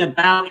something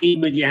about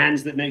eating with your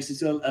hands that makes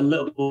it a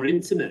little more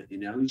intimate,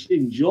 You should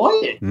enjoy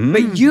it.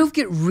 But you've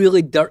got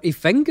really dirty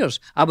fingers.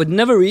 I would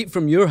never eat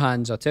from your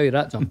hands, I'll tell you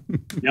that, Tom.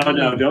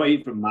 No, don't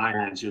eat from my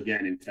hands. You'll get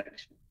an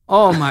infection.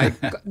 Oh, my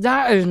God.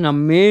 That is an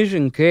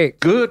amazing cake.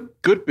 Good,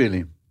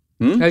 Billy.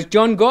 Has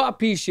John got a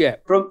piece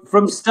yet?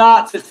 From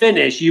start to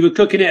finish, you were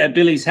cooking it at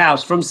Billy's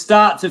house. From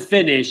start to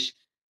finish,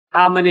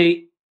 how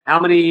many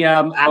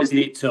hours did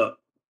it took?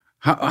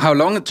 How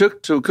long it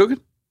took to cook it?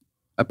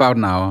 About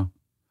an hour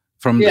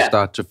from the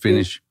start to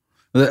finish.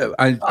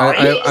 I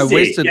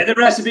wasted. Get the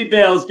recipe,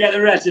 Bills. Get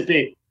the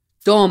recipe.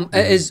 Dom,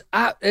 it's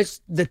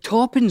the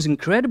topping's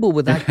incredible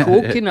with that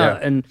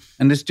coconut and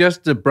it's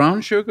just the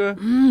brown sugar,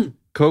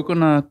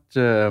 coconut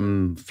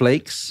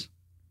flakes,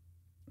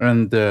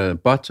 and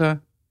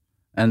butter.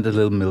 And a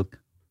little milk.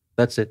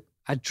 That's it.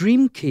 A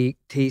dream cake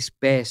tastes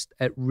best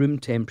at room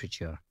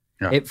temperature.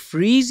 Yeah. It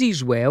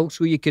freezes well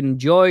so you can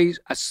enjoy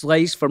a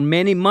slice for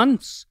many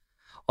months.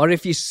 Or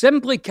if you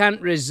simply can't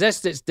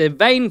resist its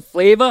divine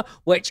flavour,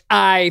 which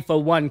I,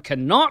 for one,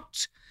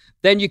 cannot,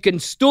 then you can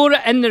store it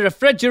in the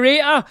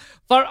refrigerator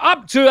for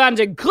up to and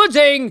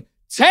including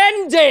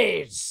 10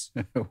 days.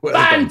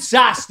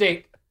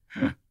 Fantastic.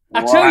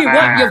 I tell you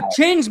what, you've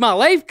changed my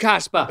life,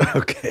 Caspar.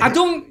 Okay.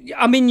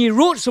 You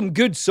wrote some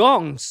good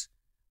songs.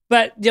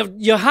 But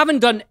you haven't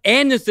done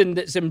anything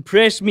that's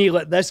impressed me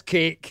like this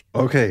cake.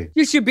 Okay.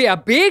 You should be a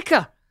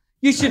baker.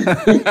 You should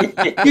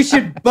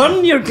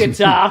burn your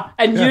guitar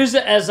and use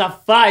it as a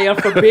fire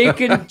for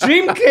baking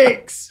dream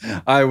cakes.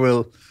 I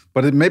will.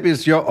 But maybe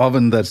it's your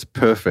oven that's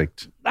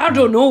perfect. I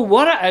don't know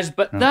what it is,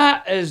 but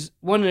that is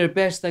one of the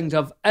best things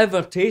I've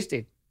ever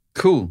tasted.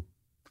 Cool.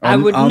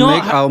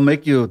 I'll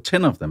make you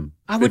 10 of them.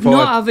 I would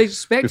not have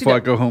expected before it. I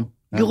go home.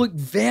 You looked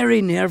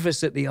very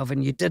nervous at the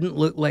oven. You didn't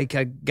look like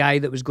a guy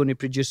that was going to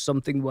produce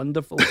something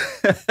wonderful.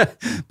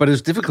 But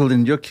it's difficult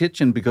in your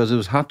kitchen because it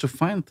was hard to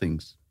find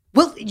things.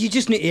 Well, you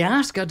just need to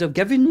ask. I'd have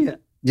given you it.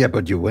 Yeah,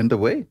 but you went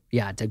away.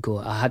 Yeah, I did go.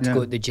 I had to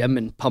go to the gym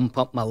and pump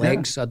up my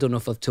legs. I don't know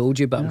if I've told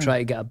you, but I'm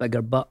trying to get a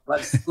bigger butt.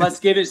 Let's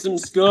give it some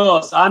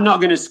scores. I'm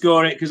not going to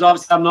score it because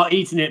obviously I'm not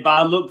eating it, but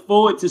I look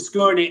forward to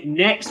scoring it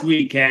next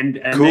weekend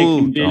and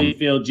making Billy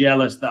feel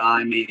jealous that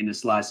I'm eating a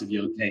slice of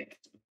your cake.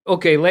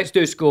 Okay, let's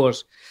do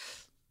scores.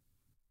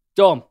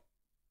 Dom.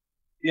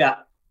 Yeah.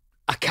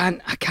 I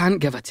can't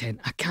give a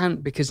 10. I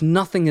can't because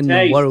nothing in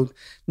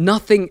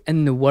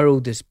the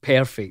world is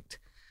perfect.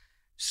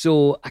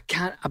 So I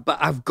can't, but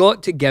I've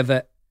got to give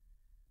it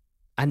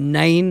a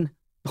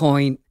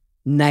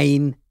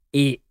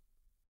 9.98.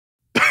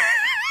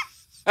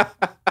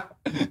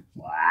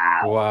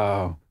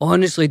 Wow.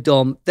 Honestly,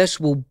 Dom,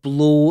 this will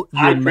blow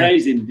your mind. High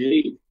praise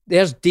indeed.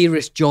 There's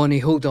dearest Johnny.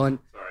 Hold on.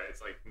 Sorry,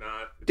 it's like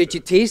not. Did you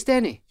taste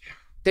any?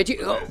 Did you?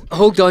 Oh,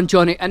 hold on,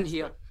 Johnny. In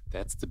here.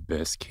 That's the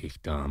best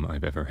cake, Dom,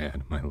 I've ever had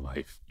in my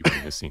life.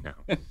 You're missing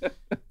out.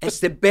 It's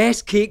the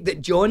best cake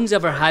that John's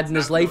ever had in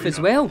his life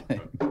as well.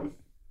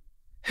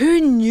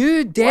 Who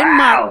knew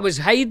Denmark was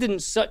hiding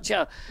such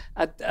a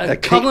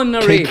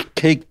culinary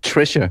cake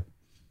treasure?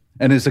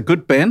 And it's a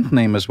good band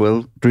name as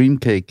well, Dream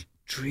Cake.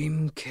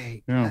 Dream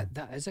Cake. Yeah.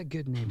 That is a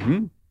good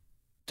name.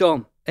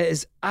 Tom, it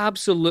is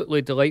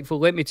absolutely delightful.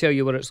 Let me tell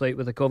you what it's like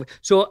with a coffee.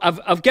 So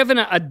I've given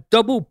it a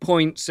double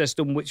point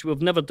system, which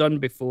we've never done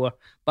before,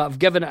 but I've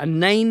given it a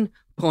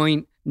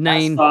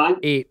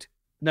 9.98.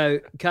 Now,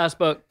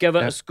 Caspar, give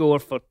it a score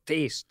for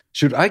taste.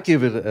 Should I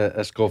give it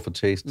a score for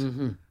taste?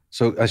 Mm-hmm.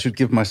 So I should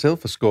give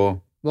myself a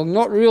score? Well,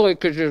 not really,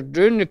 because you're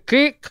doing the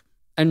cake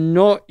and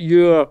not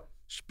your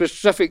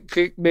specific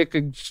cake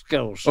making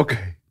skills.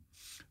 Okay.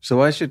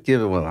 So I should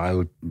give it, I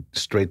would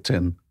straight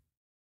 10.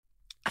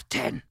 A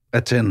 10.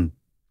 A 10.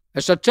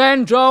 It's a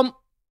 10, Tom.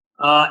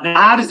 Now,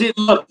 how does it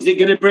look? Is it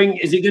going to bring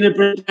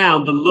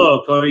down the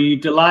look, or are you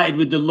delighted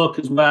with the look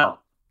as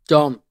well?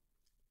 Dom,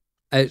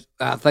 I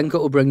think it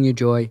will bring you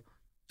joy.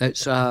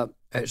 It's a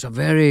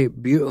very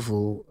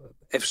beautiful,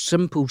 if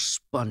simple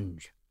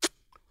sponge.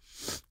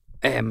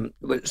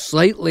 But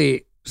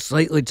slightly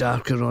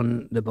darker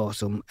on the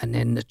bottom, and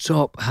then the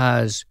top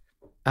has,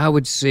 I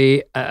would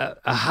say,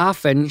 a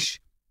half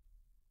inch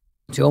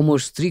to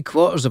almost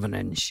 3/4 of an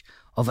inch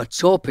of a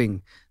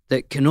topping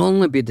that can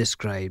only be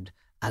described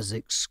as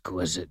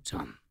exquisite,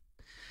 Tom.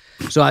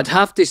 So I'd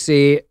have to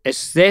say,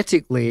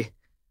 aesthetically,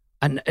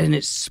 and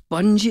it's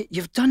spongy.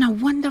 You've done a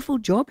wonderful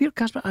job here,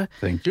 Caspar.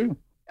 Thank you.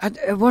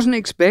 I wasn't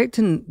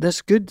expecting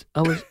this good.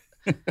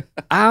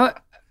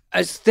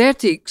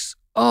 Aesthetics.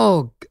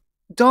 Oh,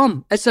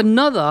 Dom, it's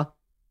another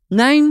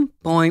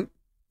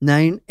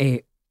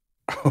 9.98.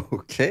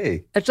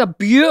 Okay. It's a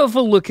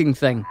beautiful looking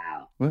thing.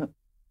 Well,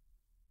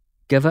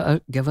 give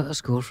it a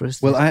score for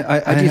us. Well,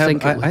 I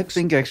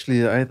think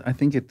actually I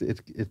think it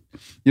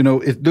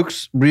it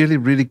looks really,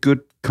 really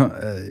good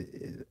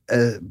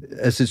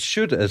as it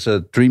should as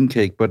a dream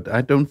cake, but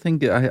I don't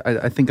think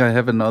I think I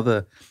have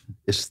another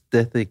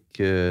aesthetic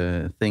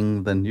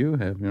thing than you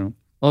have.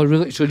 Oh,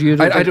 really? So you?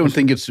 I don't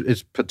think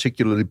it's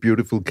particularly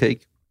beautiful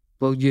cake.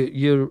 Well,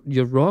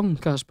 you're wrong,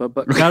 Caspar.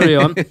 But carry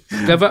on.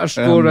 Give it a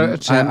score out of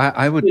 10.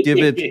 I would give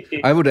it.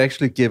 I would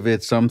actually give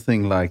it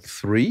something like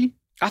 3.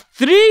 A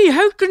 3?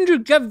 How can you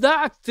give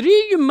that a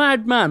 3, you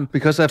madman?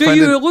 Because I do find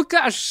you look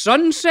at a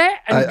sunset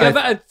and give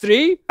it a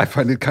 3? I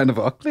find it kind of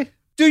ugly.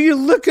 Do you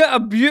look at a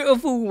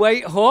beautiful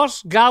white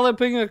horse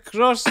galloping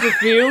across the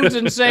fields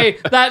and say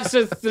that's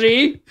a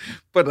 3?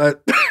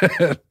 But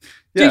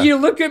yeah. Do you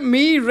look at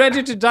me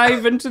ready to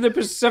dive into the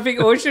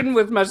Pacific Ocean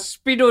with my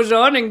Speedos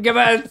on and give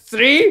it a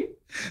 3?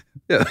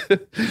 Yeah,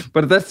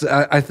 but that's.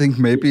 I think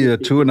maybe a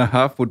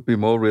 2.5 would be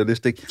more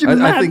realistic.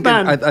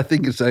 I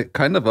think it's a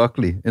kind of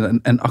ugly,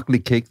 an ugly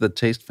cake that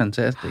tastes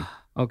fantastic.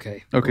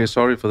 Okay. Okay,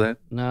 sorry for that.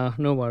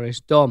 No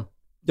worries. Dom,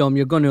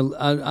 you're gonna.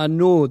 I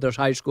know there's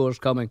high scores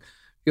coming.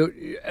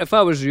 If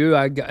I was you,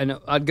 I'd get on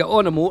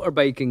a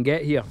motorbike and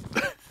get here.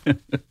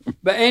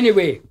 But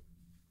anyway.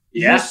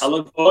 Yes, I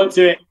look forward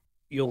to it.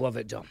 You'll love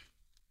it, Dom.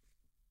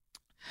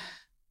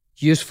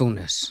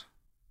 Usefulness.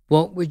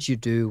 What would you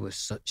do with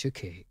such a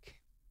cake?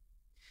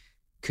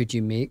 Could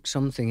you make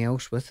something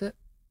else with it?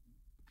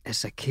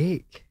 It's a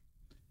cake.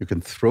 You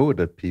can throw it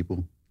at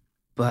people.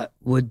 But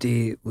would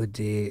they,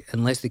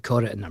 unless they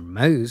caught it in their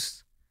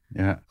mouth?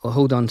 Yeah. Well,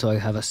 hold on till I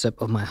have a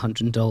sip of my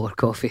 $100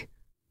 coffee.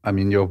 I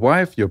mean, your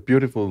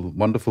beautiful,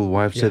 wonderful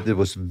wife said it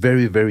was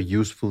very, very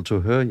useful to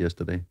her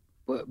yesterday.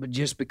 But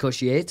just because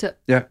she ate it?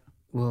 Yeah.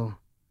 Well,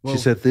 she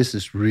said this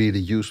is really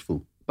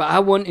useful. But I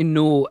want to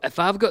know, if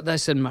I've got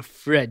this in my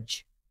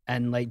fridge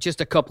and like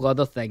just a couple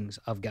other things,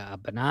 I've got a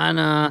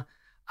banana,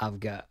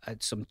 I've got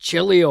some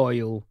chili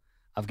oil,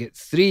 I've got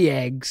 3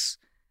 eggs,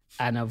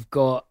 and I've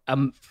got a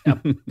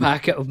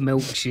packet of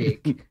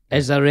milkshake.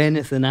 Is there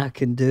anything I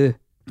can do?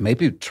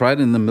 Maybe try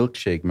it in the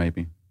milkshake,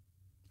 maybe.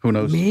 Who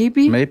knows?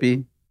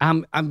 Maybe.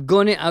 I'm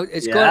gonna.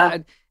 It's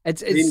a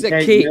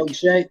cake.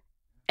 Milkshake.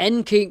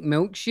 In cake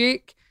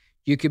milkshake.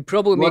 You could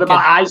probably make. What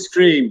about ice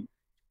cream?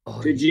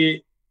 Could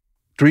you?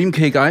 Dream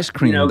cake ice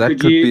cream. That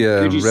could be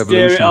a revolution. Could you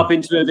stir it up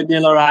into a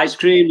vanilla ice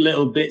cream,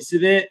 little bits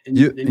of it, and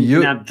you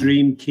can have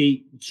dream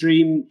cake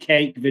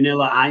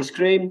vanilla ice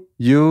cream?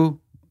 You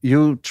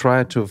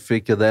try to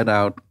figure that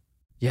out.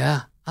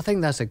 Yeah, I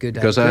think that's a good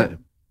idea. Because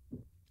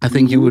I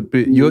think you would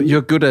be.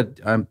 You're good at.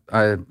 I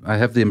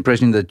have the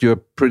impression that you're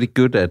pretty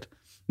good at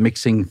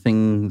mixing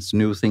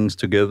new things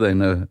together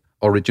in a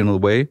original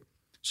way.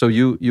 So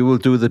you will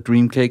do the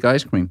dream cake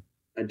ice cream.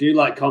 I do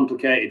like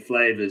complicated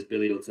flavors.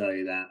 Billy will tell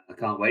you that. I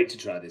can't wait to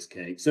try this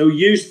cake. So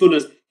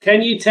usefulness.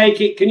 Can you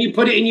take it? Can you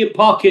put it in your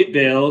pocket,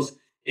 Bills,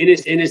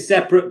 in a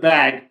separate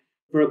bag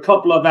for a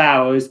couple of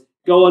hours?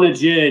 Go on a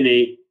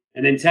journey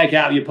and then take it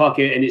out of your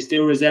pocket, and it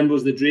still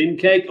resembles the dream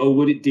cake, or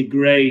would it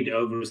degrade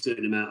over a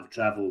certain amount of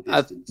travel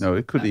distance? No,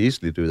 it could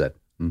easily do that.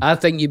 I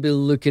think you'd be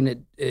looking at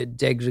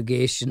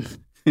degradation.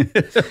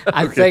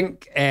 I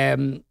think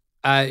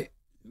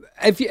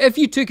if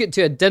you took it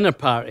to a dinner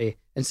party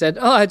and said,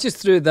 "Oh, I just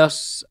threw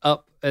this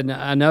up in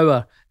an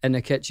hour in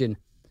the kitchen,"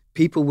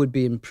 people would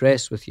be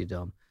impressed with you,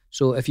 Dom.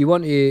 So if you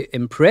want to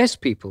impress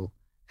people,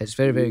 it's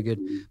very, very good.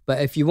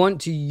 But if you want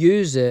to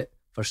use it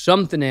for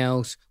something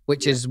else,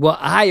 which is what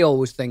I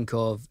always think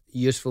of,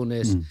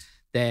 usefulness,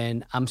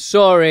 then I'm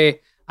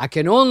sorry, I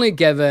can only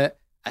give it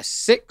a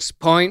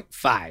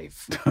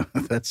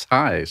 6.5. That's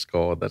high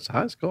score.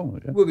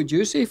 Yeah. What would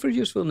you say for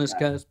usefulness,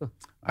 Caspar?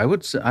 I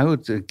would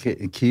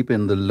keep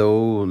in the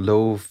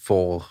low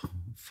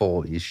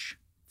 4-ish.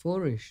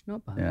 4-ish,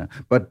 not bad. Yeah,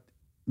 but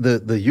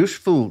the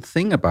useful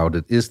thing about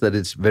it is that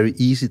it's very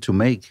easy to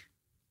make.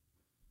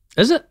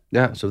 Is it?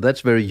 Yeah, so that's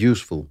very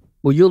useful.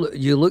 Well,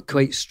 you look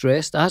quite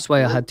stressed. That's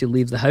why I had to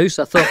leave the house.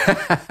 I thought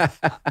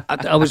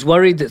I was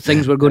worried that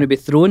things were going to be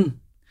thrown.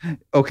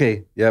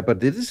 Okay, yeah,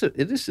 but it is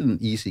an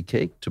easy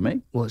cake to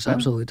make. Well, it's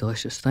absolutely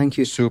delicious. Thank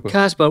you. Super.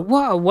 Caspar,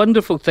 what a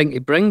wonderful thing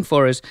to bring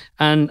for us.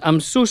 And I'm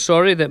so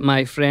sorry that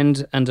my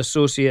friend and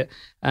associate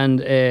and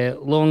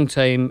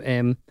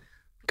long-time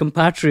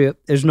compatriot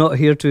is not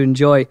here to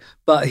enjoy,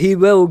 but he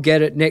will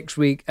get it next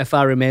week if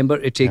I remember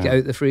to take it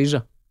out the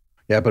freezer.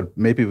 Yeah, but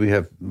maybe we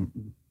have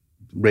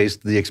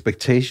raised the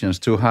expectations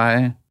too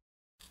high.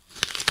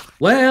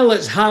 Well,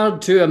 it's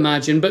hard to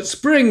imagine, but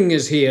spring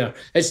is here.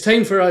 It's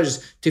time for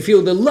us to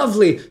feel the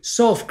lovely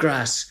soft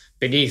grass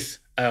beneath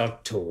our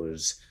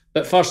toes.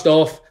 But first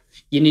off,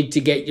 you need to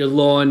get your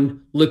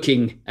lawn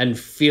looking and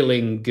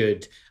feeling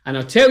good. And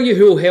I'll tell you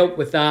who'll help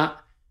with that.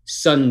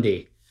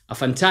 Sunday, a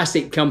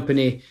fantastic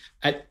company.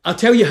 I'll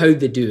tell you how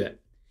they do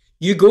it.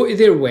 You go to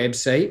their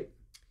website,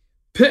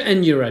 put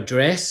in your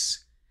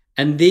address,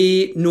 and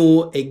they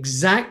know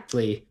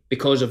exactly,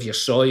 because of your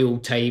soil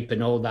type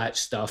and all that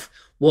stuff,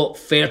 what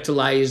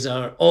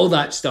fertilizer, all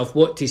that stuff,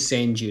 what to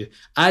send you.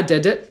 I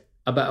did it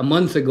about a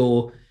month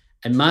ago,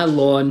 and my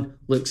lawn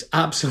looks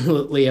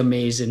absolutely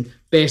amazing.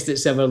 Best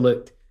it's ever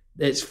looked.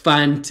 It's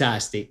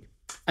fantastic.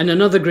 And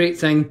another great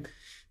thing,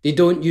 they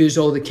don't use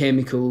all the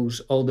chemicals,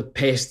 all the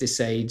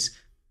pesticides.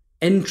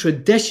 In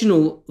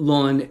traditional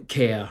lawn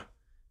care,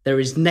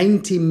 there is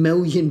 £90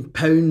 million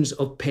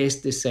of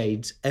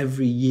pesticides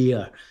every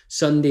year.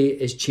 Sunday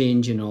is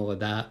changing all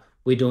of that.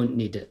 We don't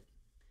need it.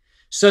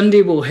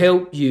 Sunday will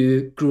help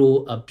you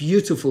grow a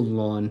beautiful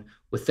lawn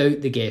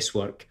without the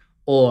guesswork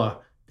or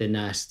the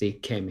nasty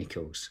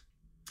chemicals.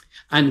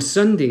 And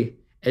Sunday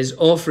is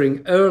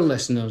offering our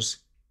listeners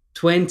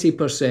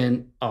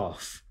 20%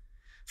 off.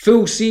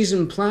 Full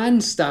season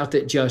plans start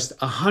at just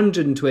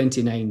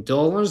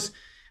 $129,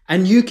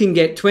 and you can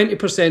get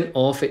 20%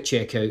 off at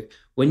checkout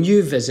when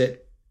you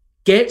visit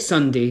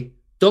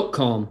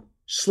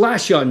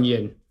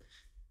getsunday.com/onion.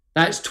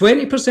 That's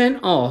 20%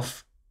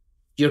 off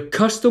your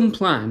custom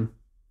plan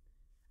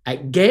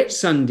at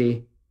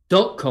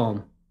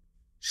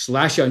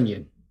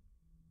getsunday.com/onion.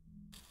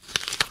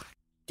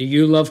 Do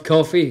you love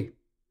coffee?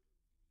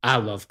 I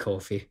love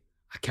coffee.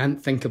 I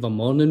can't think of a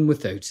morning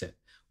without it.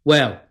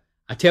 Well,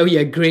 I tell you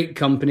a great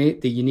company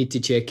that you need to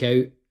check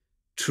out,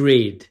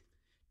 Trade.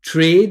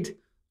 Trade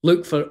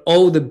look for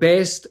all the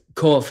best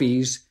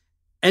coffees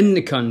in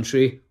the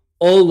country,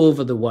 all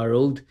over the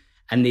world,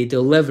 and they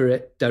deliver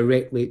it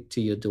directly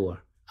to your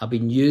door. I've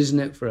been using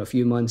it for a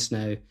few months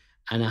now,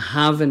 and I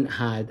haven't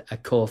had a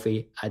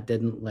coffee I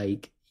didn't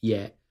like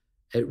yet.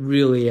 It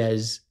really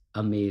is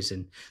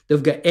amazing.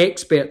 They've got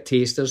expert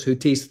tasters who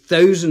taste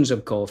thousands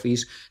of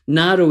coffees,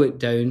 narrow it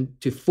down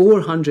to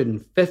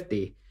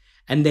 450,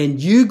 and then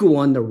you go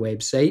on their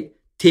website,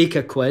 take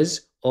a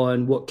quiz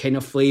on what kind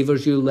of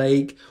flavours you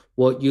like,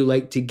 what you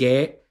like to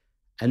get,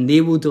 and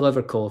they will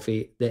deliver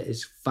coffee that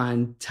is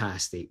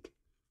fantastic.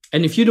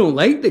 And if you don't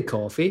like the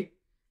coffee,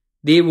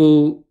 they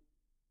will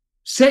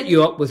set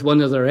you up with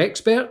one of their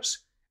experts,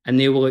 and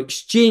they will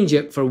exchange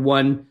it for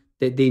one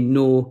that they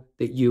know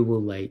that you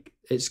will like.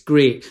 It's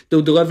great.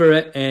 They'll deliver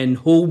it in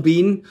whole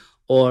bean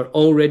or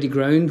already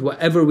ground,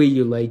 whatever way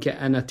you like it.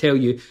 And I tell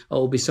you,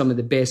 it'll be some of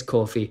the best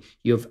coffee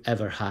you've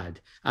ever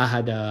had. I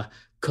had a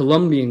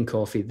Colombian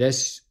coffee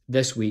this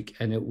week,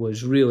 and it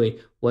was really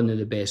one of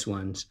the best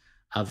ones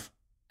I've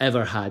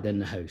ever had in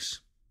the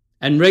house.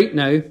 And right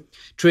now,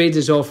 Trade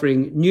is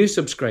offering new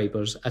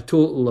subscribers a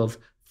total of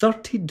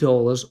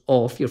 $30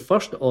 off your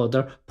first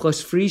order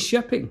plus free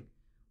shipping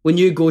when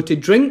you go to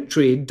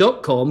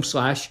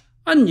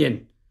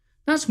drinktrade.com/onion.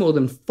 That's more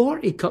than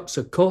 40 cups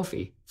of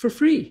coffee for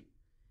free.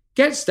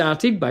 Get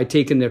started by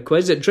taking their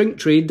quiz at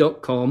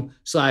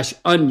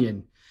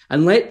drinktrade.com/onion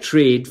and let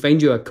Trade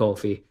find you a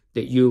coffee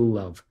that you'll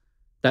love.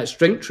 That's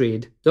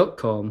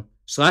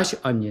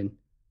drinktrade.com/onion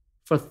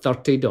for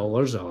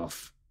 $30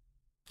 off.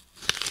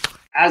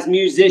 As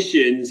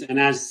musicians and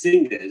as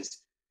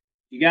singers,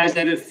 you guys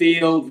ever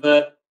feel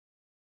that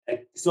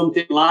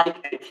something like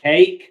a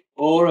cake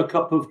or a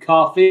cup of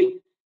coffee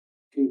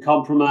can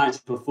compromise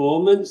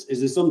performance? Is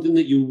there something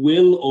that you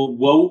will or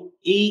won't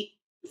eat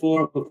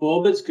for a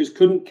performance? Because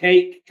couldn't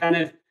cake kind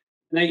of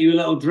make you a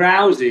little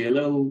drowsy, a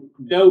little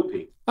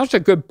dopey? That's a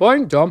good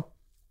point, Tom.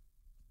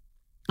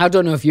 I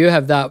don't know if you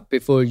have that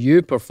before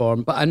you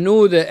perform, but I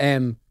know that, I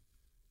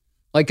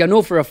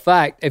know for a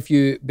fact,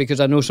 because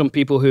I know some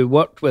people who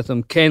worked with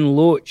him, Ken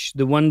Loach,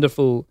 the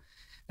wonderful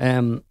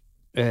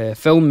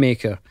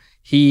filmmaker,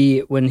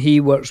 when he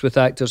works with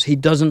actors, he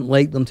doesn't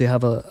like them to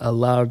have a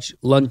large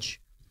lunch.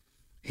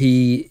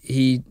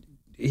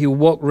 He'll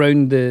walk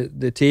round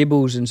the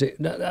tables and say,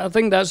 I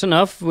think that's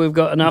enough. We've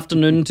got an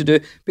afternoon to do.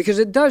 Because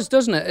it does,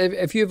 doesn't it?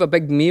 If you have a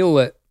big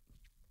meal,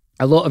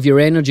 a lot of your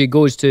energy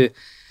goes to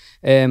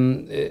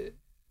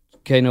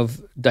kind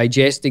of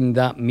digesting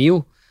that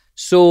meal.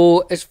 So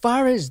as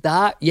far as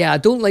that, yeah, I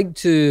don't like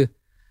to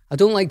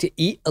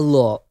eat a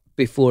lot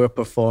before a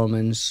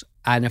performance.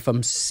 And if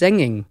I'm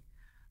singing,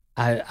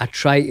 I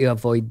try to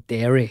avoid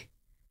dairy.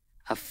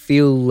 I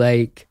feel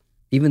like,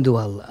 even though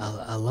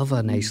I love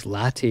a nice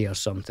latte or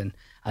something,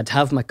 I'd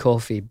have my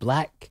coffee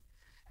black,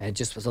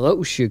 just with a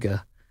little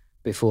sugar,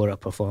 before a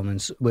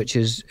performance, which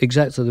is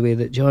exactly the way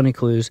that Johnny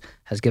Clues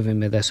has given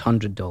me this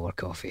 $100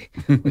 coffee,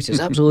 which is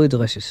absolutely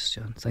delicious,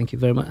 John. Thank you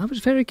very much. That was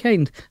very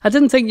kind. I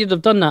didn't think you'd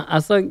have done that. I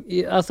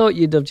thought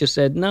you'd have just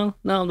said, no,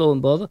 don't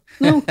bother.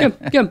 No,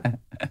 come.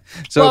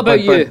 So, what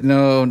about you?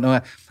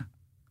 No.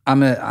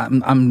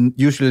 I'm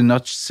usually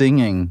not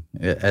singing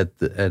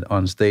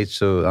on stage,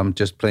 so I'm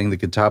just playing the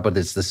guitar, but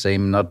it's the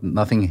same,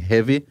 nothing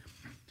heavy.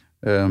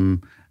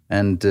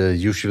 And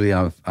usually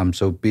I'm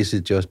so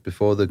busy just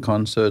before the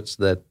concerts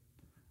that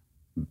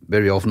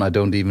very often I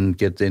don't even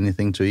get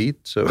anything to eat.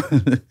 So,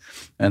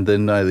 and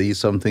then I eat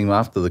something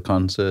after the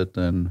concert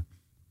and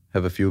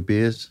have a few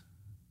beers.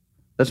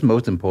 That's the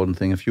most important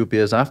thing, a few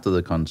beers after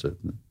the concert.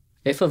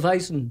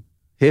 Hefeweizen.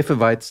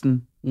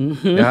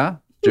 Mm-hmm. Yeah,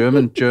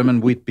 German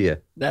wheat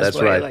beer. That's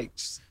what right. I like.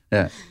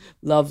 Yeah.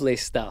 Lovely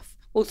stuff.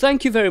 Well,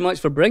 thank you very much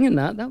for bringing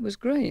that. That was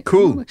great.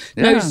 Cool.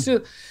 Now, Yeah.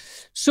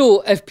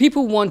 So if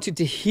people wanted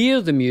to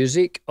hear the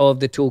music of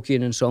the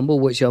Tolkien Ensemble,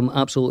 which I'm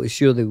absolutely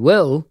sure they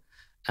will,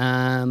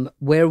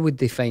 where would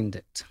they find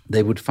it?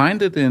 They would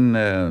find it in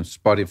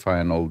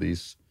Spotify and all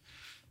these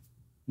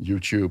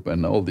YouTube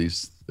and all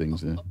these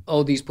things.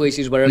 All these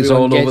places where it's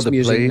everyone all gets over the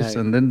music place,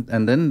 now.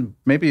 and then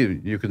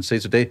maybe you can say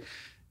today,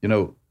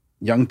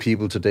 young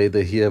people today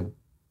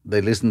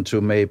they listen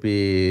to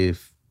maybe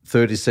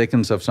 30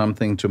 seconds of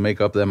something to make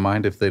up their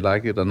mind if they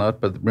like it or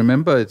not. But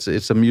remember,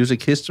 it's a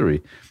music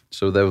history,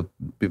 so there will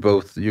be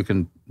both.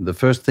 The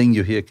first thing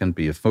you hear can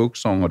be a folk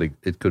song, or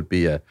it could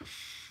be a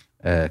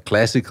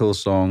classical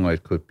song, or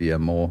it could be a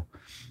more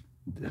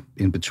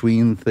in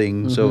between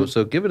thing. Mm-hmm.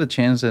 So give it a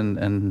chance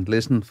and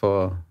listen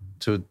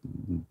to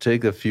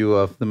take a few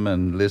of them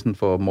and listen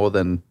for more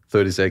than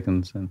 30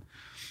 seconds. And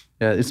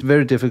yeah, it's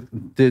very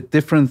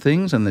different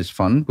things, and it's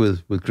fun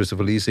with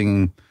Christopher Lee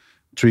singing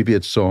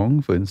Treebeard's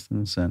song, for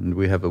instance, and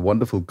we have a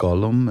wonderful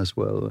Gollum as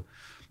well.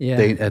 Yeah,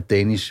 a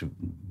Danish.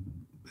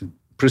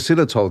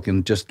 Priscilla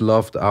Tolkien just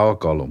loved our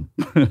Gollum,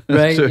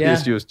 right? So yeah,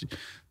 he's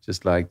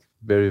just like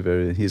very,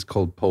 very. He's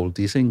called Paul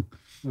Dissing,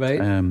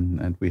 right?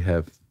 And we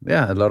have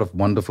a lot of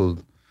wonderful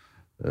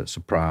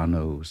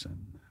sopranos and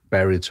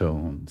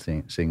baritone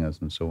singers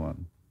and so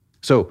on.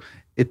 So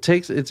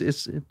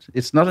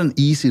it's not an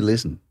easy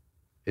listen.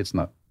 It's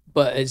not.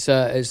 But it's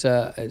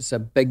a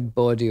big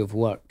body of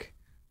work.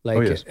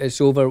 Like yes.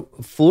 It's over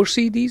 4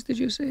 CDs. Did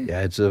you say?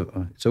 Yeah, it's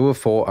over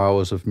 4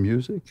 hours of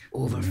music.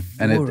 Over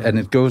 4. And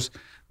it goes.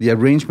 The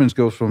arrangements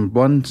go from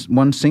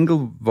one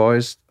single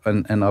voice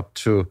and up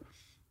to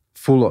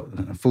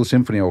full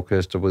symphony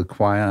orchestra with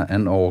choir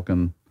and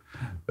organ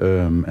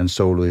and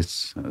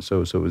soloists.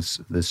 So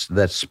it's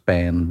that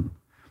span.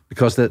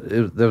 Because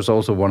that was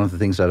also one of the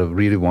things that I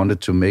really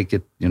wanted to make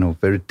it,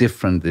 very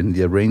different in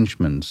the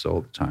arrangements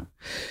all the time.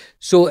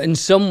 So in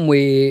some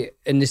way,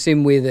 in the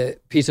same way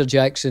that Peter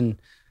Jackson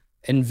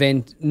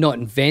not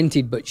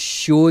invented, but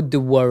showed the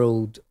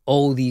world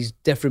all these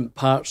different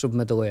parts of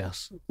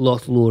Middle-earth,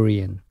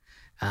 Lothlorien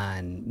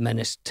and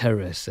Minas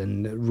Tirith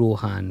and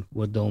Rohan,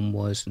 where Dom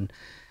was, and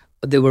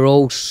they were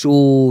all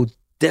so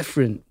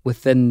different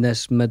within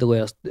this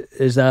Middle-earth.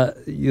 Is that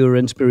your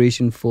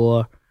inspiration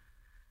for,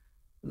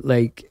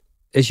 like,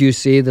 as you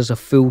say, there's a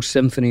full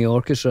symphony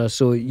orchestra,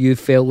 so you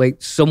felt like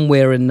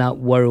somewhere in that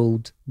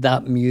world,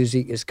 that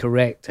music is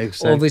correct.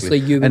 Exactly. Obviously,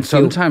 you would and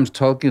sometimes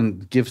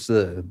Tolkien gives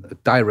a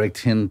direct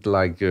hint,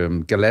 like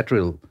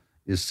Galadriel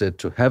is said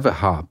to have a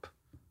harp.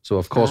 So,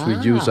 of course, we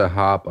use a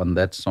harp on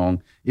that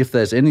song, if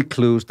there's any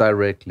clues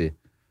directly.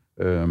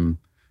 And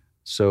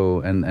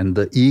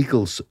the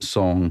Eagles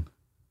song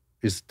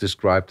is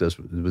described as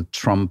with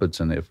trumpets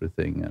and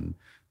everything. And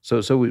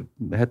so we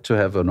had to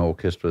have an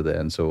orchestra there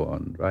and so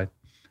on, right?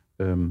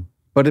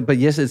 But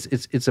yes,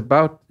 it's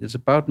about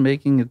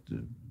making it,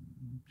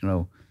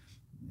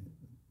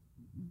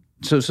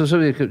 so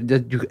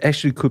that you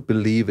actually could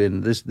believe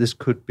in this. This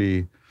could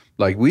be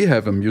like we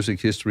have a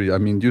music history. I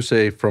mean, you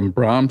say from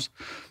Brahms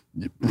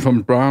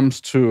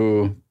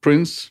to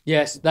Prince.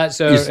 Yes, that's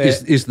our.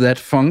 Is that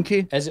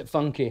funky? Is it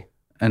funky?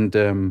 And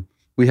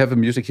we have a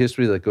music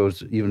history that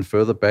goes even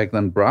further back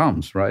than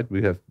Brahms, right?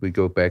 We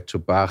go back to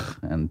Bach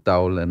and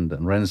Daul and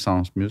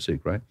Renaissance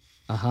music, right?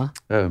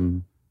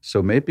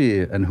 So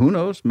maybe, and who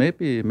knows,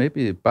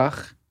 maybe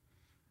Bach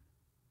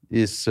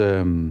is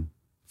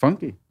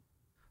funky.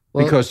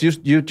 Well, because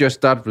you just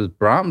start with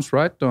Brahms,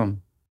 right,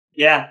 Dom?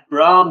 Yeah,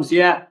 Brahms,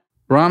 yeah.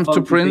 Brahms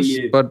to Prince,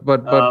 but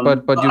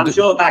I'm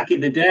sure back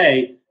in the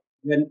day,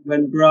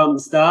 when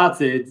Brahms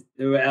started,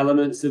 there were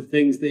elements of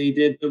things that he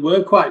did that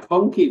were quite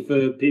funky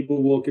for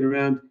people walking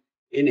around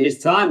in his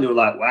time. They were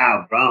like,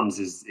 wow, Brahms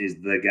is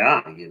the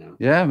guy,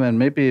 Yeah, man,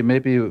 maybe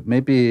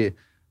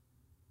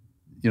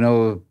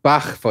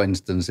Bach, for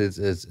instance,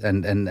 is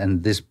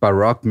and this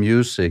Baroque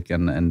music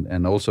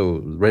and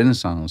also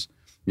Renaissance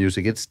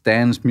music, it's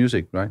dance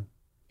music, right?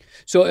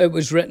 So it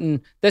was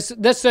written. This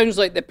sounds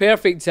like the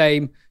perfect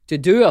time to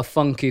do a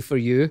funky for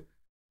you.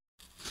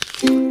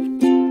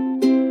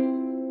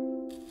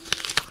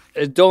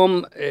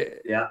 Dom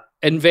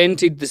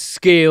invented the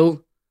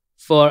scale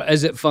for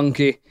Is It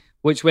Funky,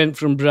 which went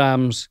from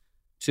Brahms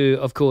to,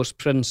 of course,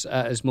 Prince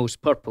at his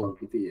most purple.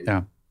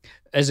 Yeah.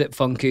 is it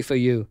funky for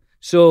you?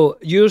 So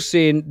you're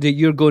saying that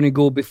you're going to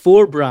go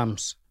before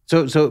Brahms.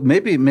 So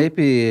maybe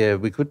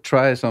we could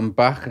try some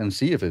Bach and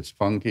see if it's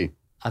funky.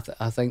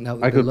 I think that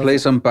would I be could lovely. play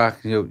some Bach.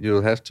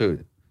 You'll have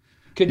to.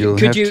 Could You'll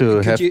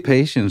you have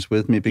patience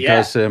with me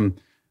because I'm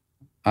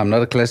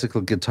not a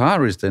classical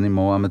guitarist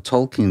anymore. I'm a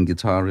Tolkien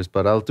guitarist,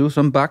 but I'll do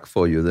some Bach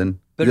for you then.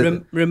 But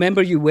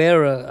remember, you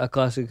were a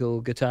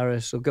classical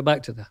guitarist, so go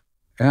back to that.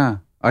 Yeah,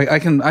 I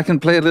can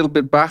play a little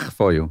bit Bach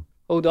for you.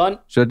 Hold on.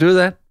 Should I do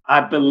that?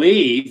 I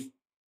believe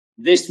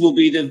this will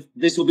be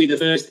the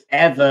first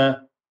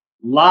ever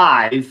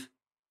live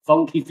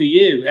Funky for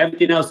You.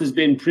 Everything else has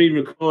been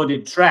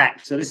pre-recorded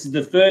tracks, so this is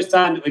the first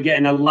time that we're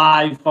getting a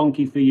live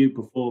Funky for You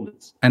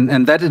performance.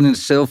 And that in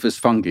itself is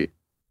funky.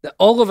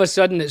 All of a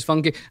sudden, it's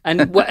funky.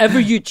 And whatever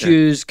you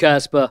choose,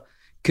 Caspar,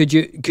 could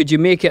you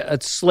make it a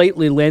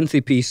slightly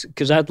lengthy piece?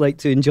 Because I'd like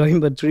to enjoy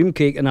my dream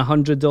cake and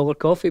 $100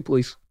 coffee,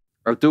 please.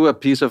 I'll do a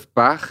piece of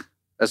Bach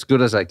as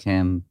good as I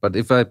can. But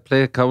if I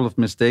play a couple of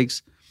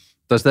mistakes,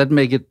 does that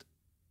make it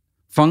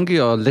funky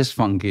or less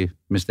funky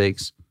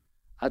mistakes?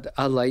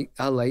 I like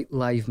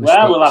live mistakes.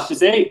 Well, we'll have to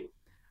see.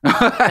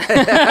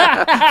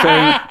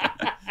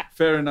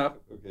 Fair enough.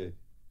 Okay.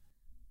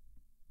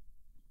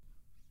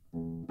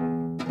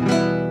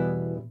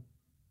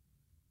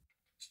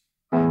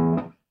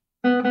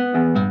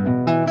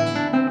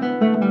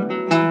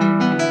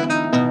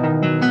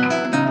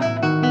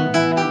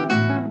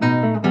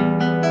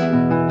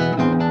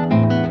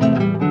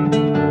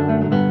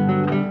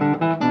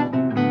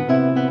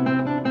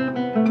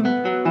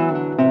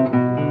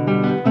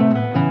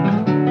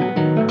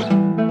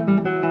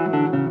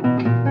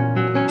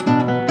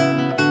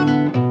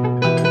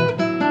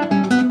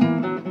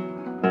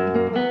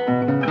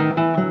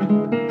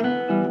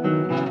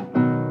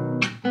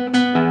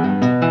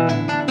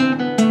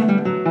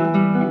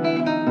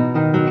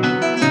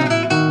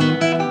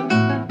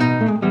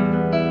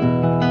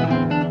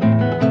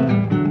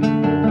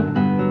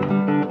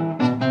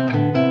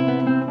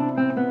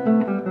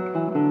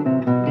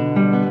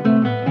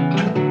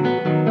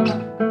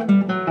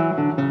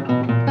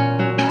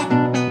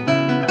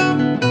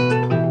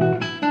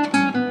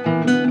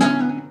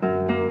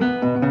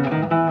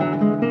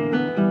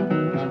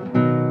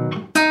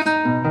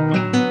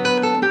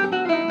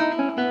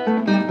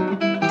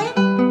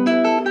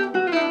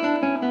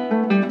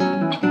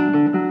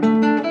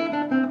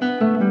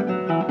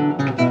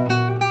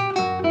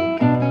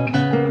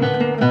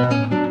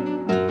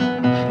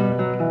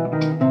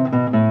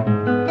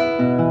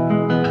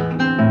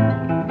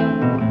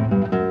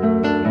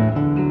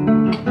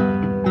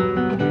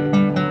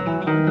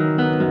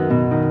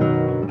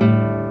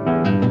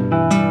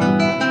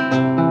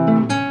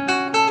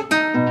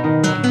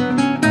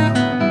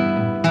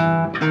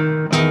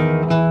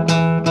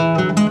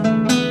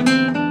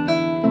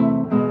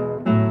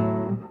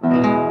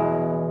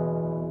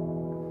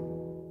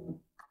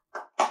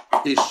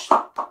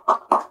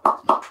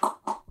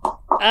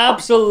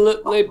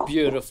 Absolutely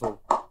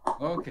beautiful.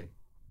 Okay.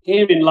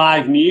 Hearing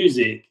live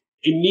music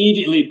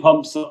immediately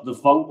pumps up the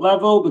funk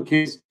level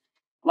because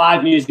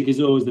live music is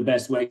always the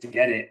best way to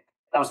get it.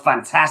 That was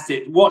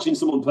fantastic. Watching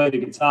someone play the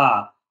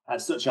guitar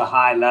at such a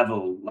high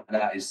level like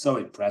that is so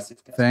impressive.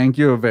 Thank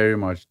you very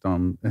much,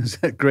 Tom. It's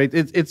great.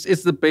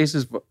 It's the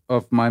basis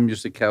of my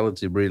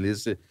musicality, really.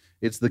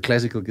 It's the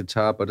classical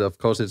guitar, but of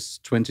course it's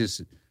 20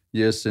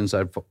 years since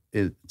I've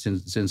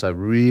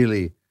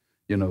really,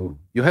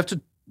 you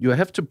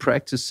have to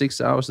practice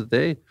 6 hours a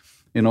day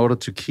in order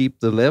to keep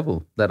the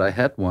level that I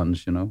had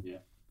once,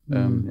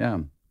 Yeah.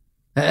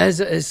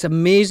 It's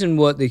amazing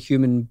what the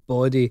human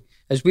body,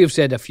 as we've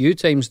said a few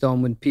times,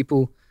 Dom, when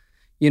people,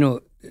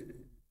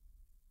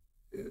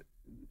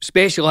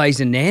 specialize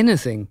in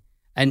anything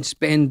and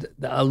spend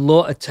a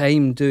lot of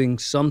time doing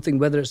something,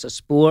 whether it's a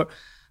sport,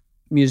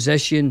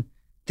 musician,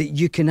 that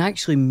you can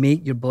actually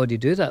make your body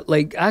do that.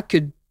 Like I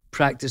could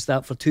practice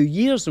that for 2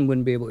 years and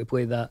wouldn't be able to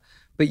play that.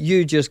 But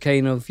you just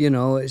kind of,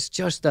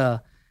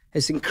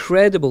 it's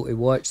incredible to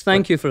watch.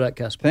 Thank you for that,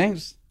 Caspar.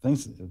 Thanks.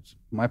 It's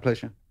my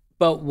pleasure.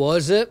 But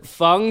was it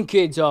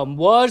funky, Tom?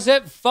 Was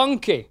it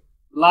funky?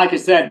 Like I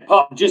said,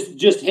 Pop,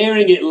 just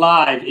hearing it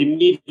live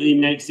immediately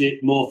makes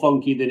it more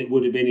funky than it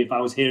would have been if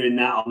I was hearing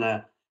that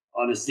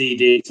on a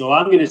CD. So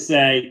I'm going to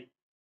say,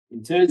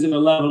 in terms of a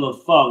level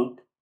of funk,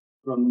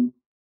 from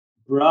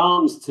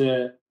Brahms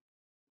to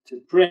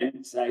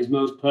Prince at his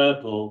most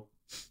purple,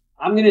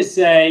 I'm going to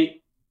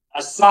say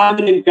a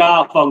Simon and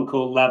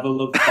Garfunkel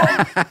level of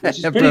funk, which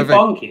is pretty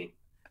funky.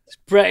 It's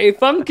pretty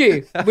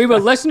funky. We were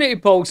listening to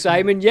Paul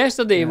Simon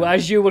yesterday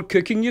as you were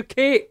cooking your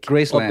cake.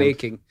 Graceland. Or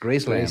baking.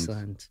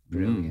 Graceland.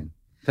 Brilliant.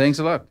 Thanks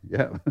a lot.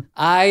 Yeah.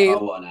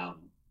 What an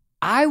album.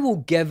 I will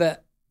give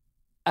it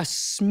a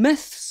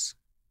Smith's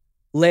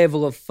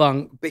level of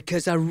funk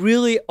because I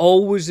really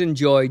always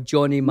enjoyed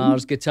Johnny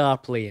Marr's guitar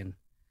playing.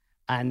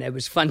 And it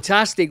was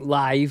fantastic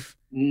live.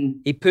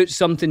 He put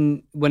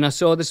something, when I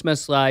saw the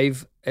Smiths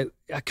live,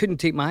 I couldn't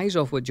take my eyes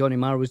off what Johnny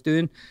Marr was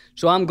doing.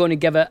 So I'm going to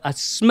give it a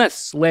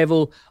Smiths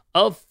level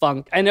of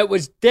funk. And it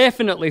was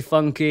definitely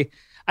funky.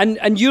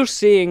 And you're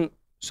saying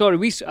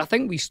Sorry, I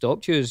think we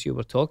stopped you as you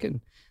were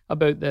talking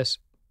about this.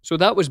 So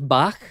that was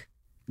Bach.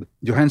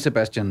 Johann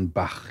Sebastian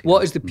Bach.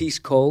 What is the piece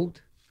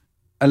called?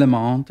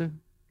 Allemande.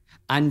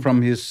 And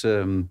from his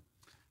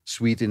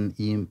suite in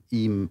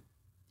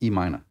E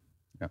minor.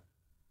 Yeah.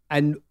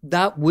 And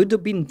that would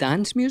have been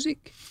dance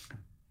music?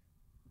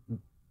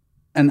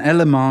 An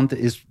Allemande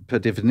is per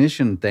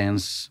definition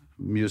dance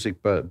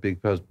music, but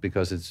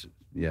because it's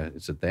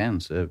a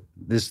dance.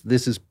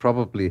 This is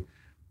probably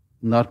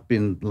not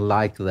been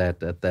like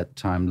that at that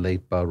time.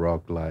 Late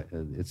Baroque, like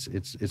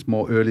it's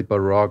more early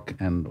Baroque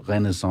and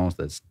Renaissance.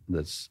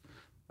 That's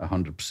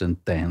 100%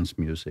 dance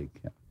music.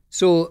 Yeah.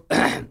 So,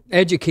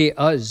 educate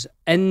us.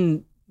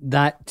 In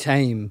that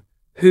time,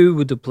 who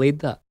would have played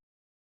that?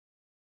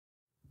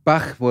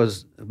 Bach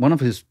was one of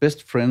his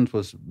best friends.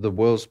 Was the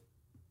world's,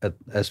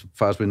 as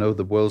far as we know,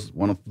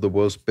 one of the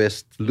world's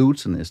best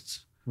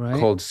lutenists, right,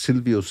 called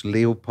Silvius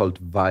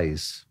Leopold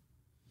Weiss,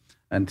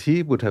 and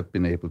he would have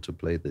been able to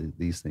play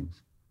these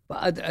things.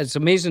 But it's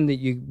amazing that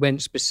you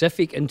went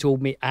specific and told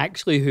me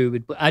actually who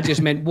would play. I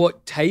just meant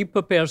what type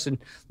of person.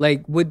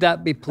 Like, would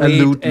that be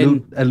played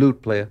a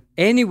lute player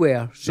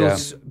anywhere? So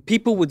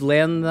people would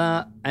learn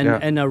that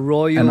in a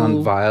royal... And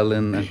on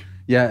violin,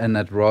 and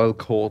at royal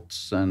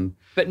courts.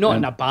 But not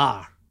in a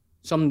bar.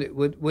 Somebody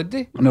would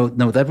they? No,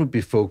 that would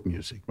be folk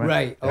music, right?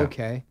 Right,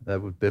 okay.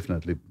 That would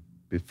definitely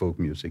be folk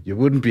music. You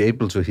wouldn't be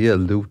able to hear a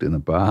lute in a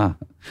bar.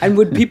 And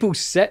would people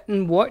sit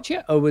and watch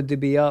it, or would they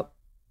be up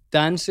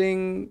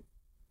dancing?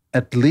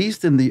 At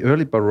least in the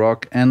early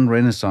Baroque and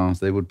Renaissance,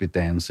 they would be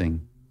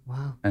dancing.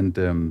 Wow.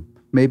 And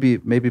maybe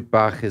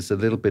Bach is a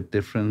little bit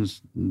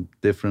different,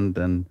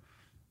 and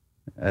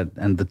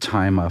the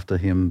time after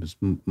him,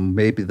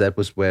 maybe that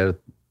was where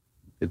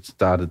it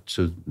started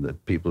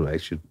that people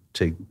actually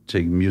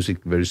take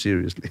music very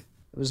seriously.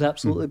 It was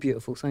absolutely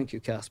beautiful. Thank you,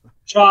 Caspar.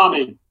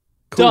 Charming.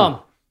 Cool. Dom,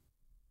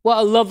 what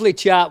a lovely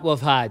chat we've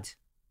had.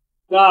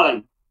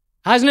 Darling.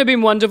 Hasn't it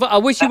been wonderful? I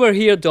wish you were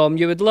here, Dom.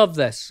 You would love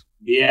this.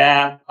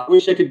 Yeah, I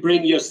wish I could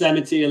bring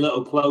Yosemite a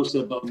little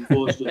closer, but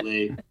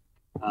unfortunately,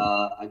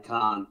 I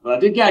can't. But I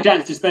did get a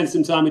chance to spend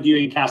some time with you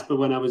and Caspar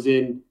when I was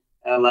in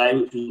LA,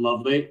 which was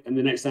lovely. And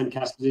the next time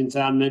Caspar's in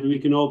town, maybe we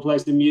can all play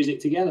some music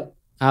together.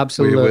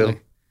 Absolutely. We will.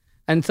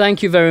 And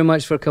thank you very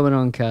much for coming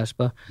on,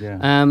 Caspar.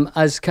 Yeah.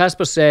 As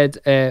Caspar said,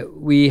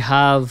 we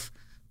have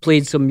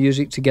played some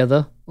music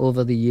together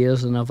over the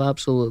years, and I've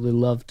absolutely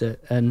loved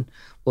it. And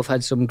we've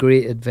had some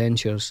great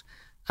adventures.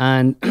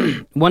 And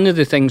one of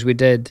the things we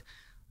did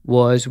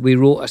was we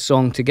wrote a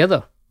song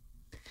together,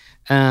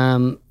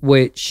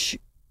 which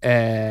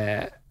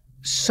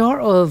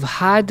sort of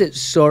had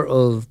its sort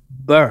of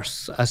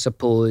birth, I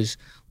suppose,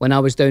 when I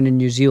was down in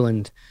New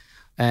Zealand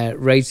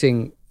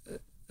writing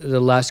The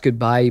Last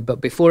Goodbye.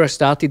 But before I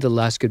started The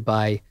Last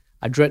Goodbye,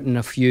 I'd written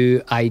a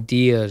few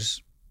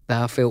ideas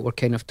that I felt were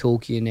kind of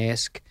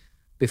Tolkien-esque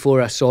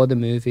before I saw the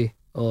movie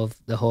of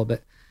The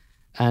Hobbit.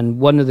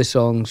 And one of the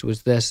songs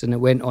was this, and it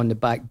went on the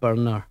back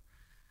burner.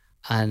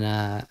 And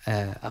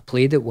I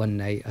played it one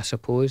night, I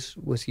suppose,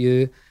 with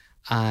you,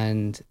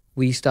 and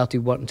we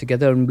started working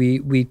together, and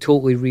we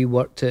totally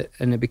reworked it,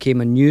 and it became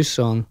a new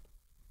song,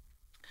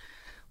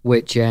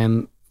 which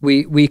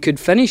we could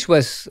finish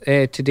with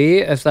today,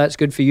 if that's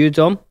good for you,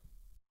 Dom.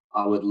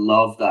 I would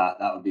love that.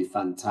 That would be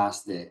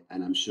fantastic.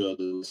 And I'm sure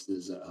the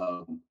listeners at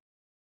home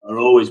are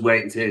always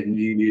waiting to hear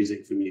new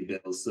music from you,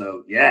 Bill.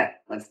 So yeah,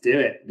 let's do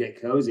it. Get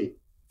cozy.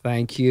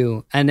 Thank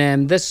you.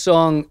 And this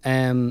song,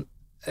 in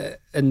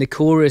the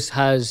chorus,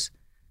 has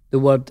the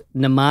word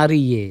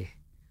Namarie,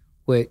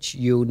 which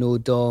you'll know,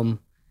 Dom,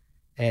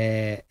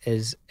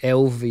 is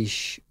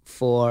Elvish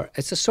for,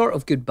 it's a sort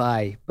of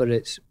goodbye, but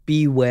it's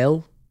be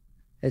well.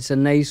 It's a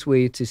nice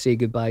way to say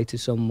goodbye to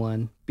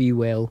someone. Be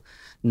well.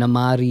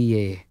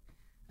 Namarie.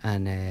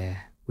 And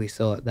we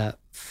thought that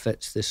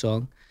fits the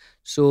song.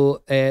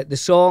 So the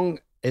song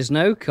is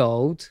now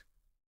called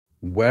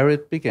Where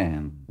It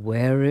Began.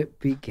 Where It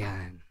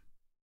Began.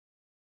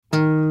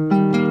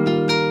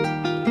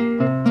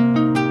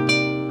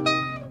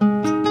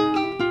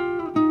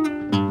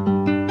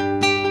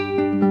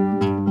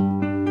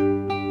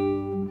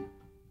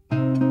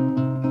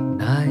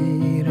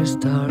 Night is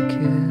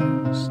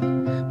darkest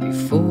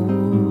before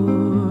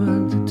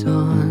the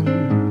dawn.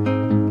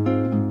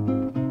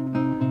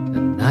 The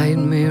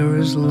nightmare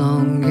is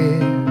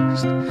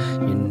longest.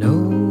 You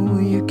know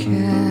you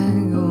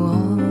can't go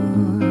on.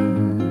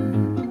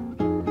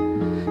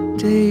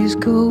 Days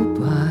go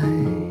by,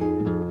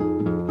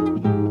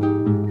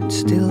 and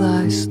still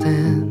I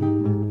stand.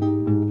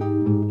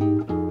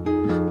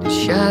 The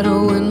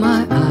shadow in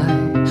my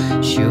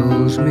eye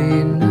shows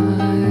me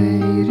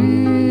night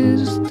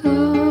is dark.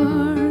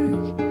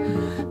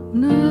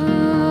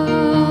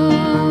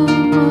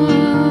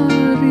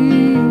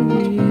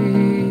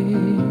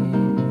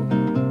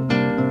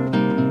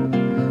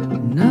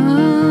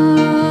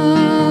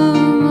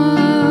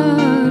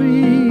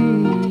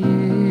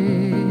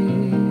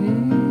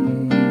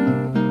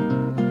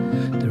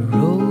 The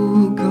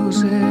road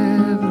goes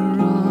ever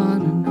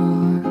on and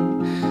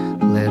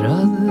on. Let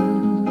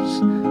others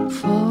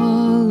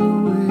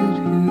follow it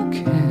who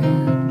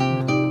can.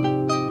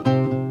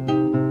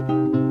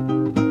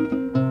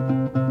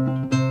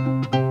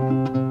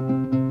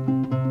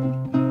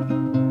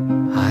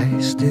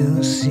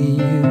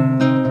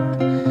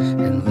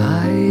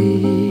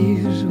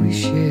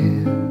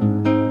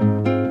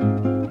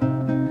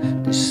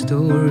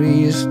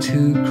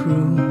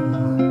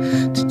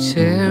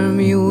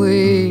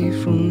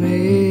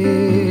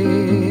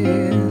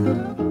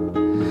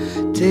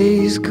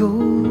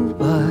 move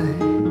by,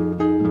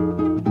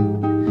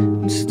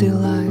 and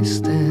still I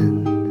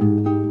stand.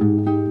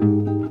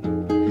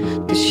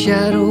 The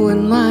shadow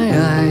in my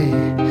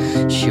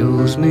eye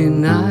shows me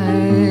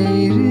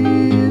night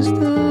is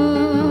dark.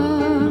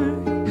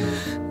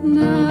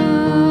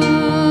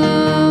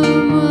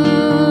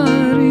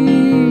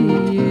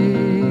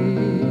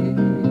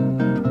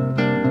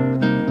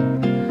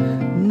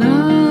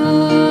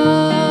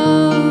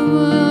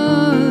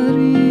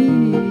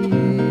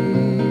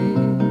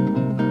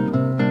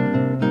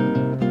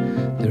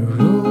 The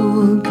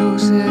road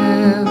goes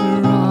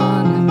ever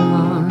on and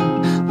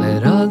on.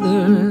 Let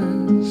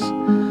others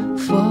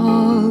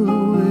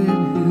follow it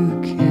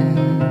who can.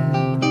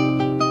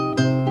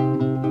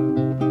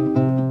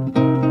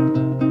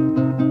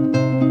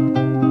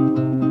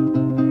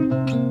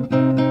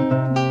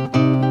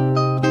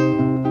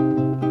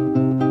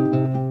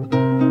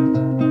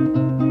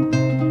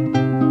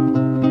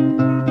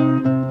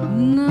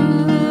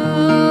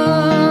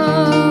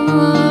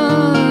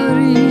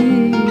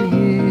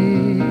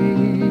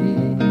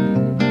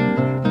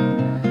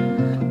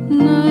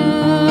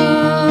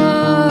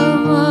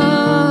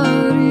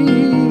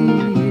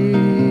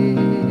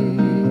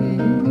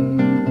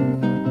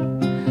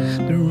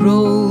 The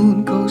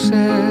road goes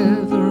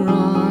ever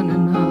on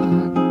and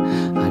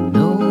on. I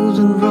know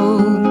the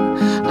road,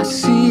 I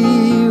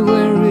see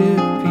where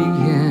it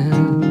began.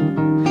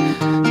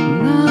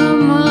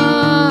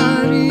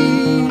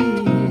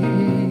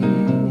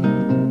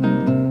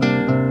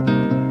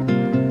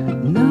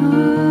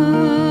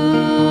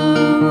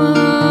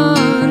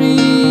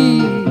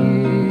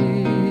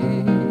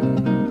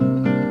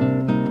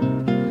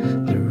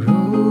 The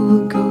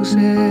road goes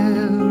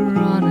ever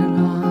on and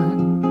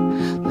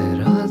on. Let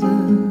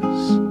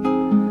others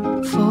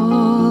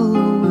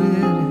follow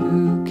it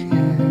who can.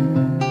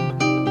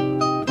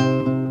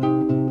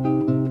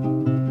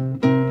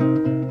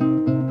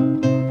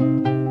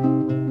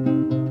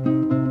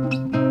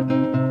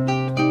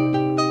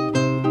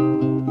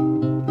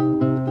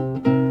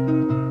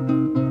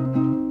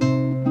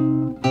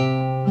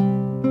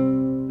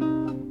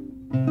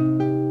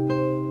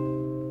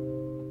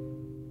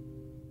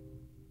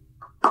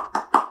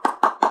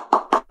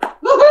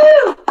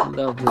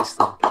 Lovely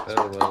stuff.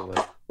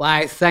 Well.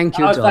 Why, thank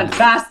you, That was Dom.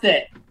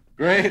 fantastic.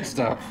 Great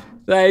stuff.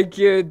 Thank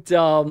you,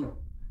 Dom.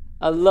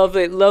 A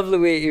lovely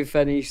way you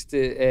finished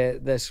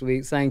this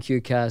week. Thank you,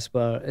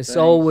 Caspar. It's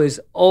always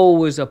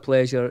a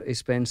pleasure to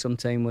spend some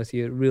time with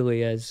you. It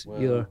really is.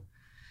 Well, You're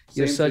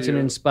same such to an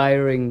you.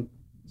 inspiring.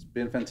 It's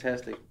been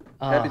fantastic.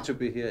 Happy to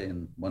be here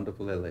in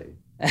wonderful LA.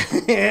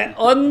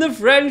 On the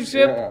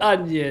Friendship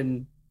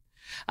Onion.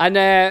 And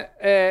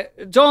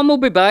Dom will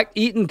be back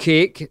eating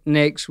cake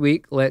next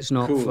week. Let's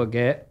not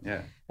forget.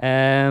 Yeah.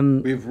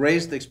 We've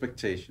raised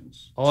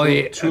expectations.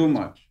 Too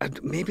much.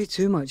 Maybe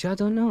too much. I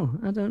don't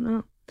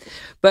know.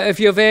 But if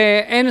you have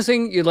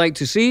anything you'd like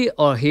to see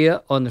or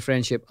hear on the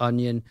Friendship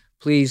Onion,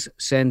 please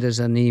send us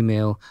an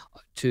email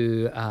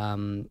to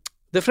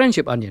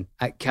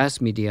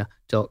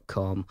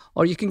thefriendshiponion@castmedia.com,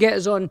 or you can get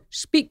us on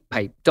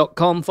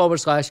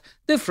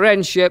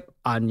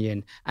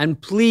speakpipe.com/thefriendshiponion.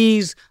 And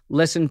please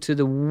listen to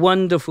the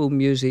wonderful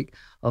music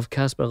of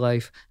Caspar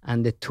Reiff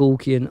and the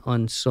Tolkien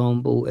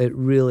Ensemble. It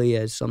really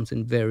is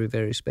something very,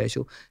 very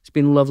special. It's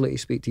been lovely to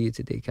speak to you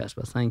today,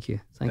 Caspar. Thank you.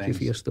 Thank you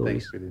for your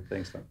stories.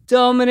 Thanks, Tom.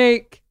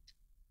 Dominic,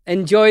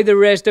 enjoy the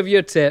rest of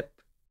your tip.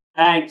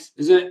 Thanks.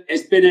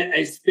 It's been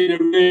a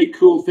really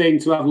cool thing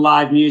to have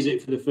live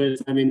music for the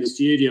first time in the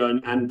studio,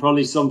 and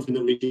probably something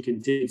that we should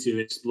continue to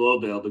explore,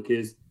 Bill,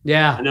 because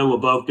I know we're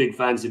both big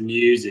fans of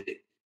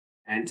music,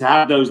 and to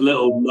have those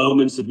little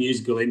moments of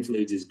musical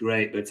interludes is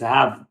great, but to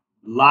have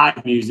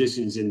live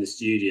musicians in the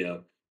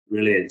studio,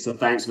 brilliant. So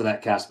thanks for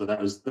that, Caspar.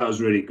 That was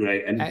really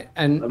great, and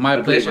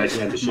my pleasure.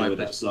 To end the show with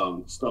that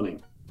song,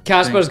 stunning.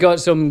 Caspar's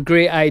got some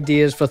great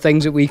ideas for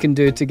things that we can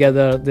do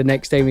together the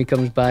next time he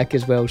comes back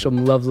as well.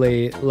 Some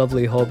lovely,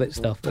 lovely Hobbit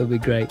stuff. It'll be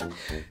great.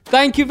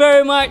 Thank you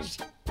very much.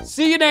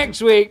 See you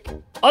next week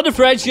on the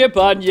Friendship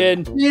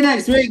Onion. See you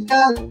next week,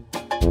 guys.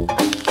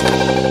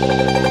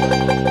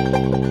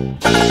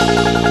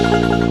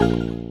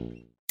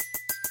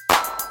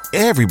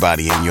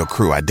 Everybody in your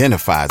crew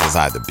identifies as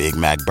either Big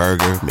Mac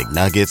Burger,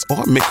 McNuggets,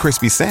 or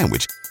McCrispy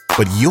Sandwich.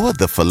 But you're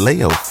the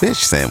Filet-O-Fish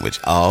Sandwich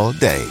all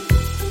day.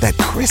 That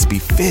crispy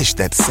fish,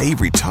 that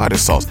savory tartar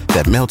sauce,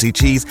 that melty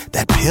cheese,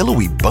 that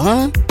pillowy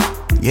bun.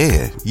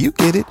 Yeah, you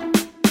get it.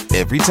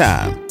 Every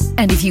time.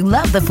 And if you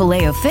love the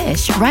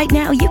Filet-O-Fish, right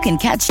now you can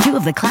catch two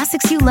of the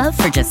classics you love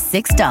for just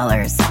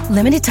 $6.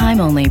 Limited time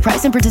only.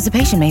 Price and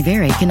participation may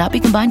vary. Cannot be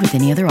combined with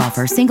any other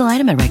offer. Single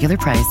item at regular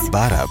price.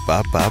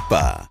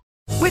 Ba-da-ba-ba-ba.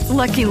 With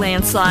Lucky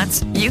Land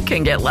Slots, you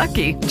can get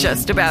lucky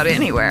just about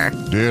anywhere.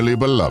 Dearly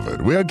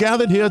beloved, we are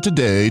gathered here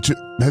today to...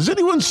 Has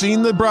anyone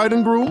seen the bride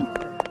and groom?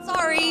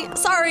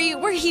 Sorry,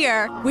 we're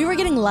here. We were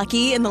getting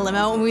lucky in the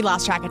limo and we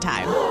lost track of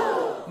time.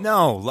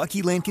 No,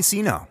 Lucky Land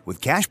Casino, with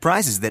cash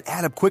prizes that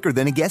add up quicker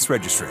than a guest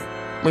registry.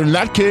 In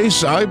that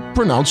case, I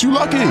pronounce you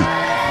lucky.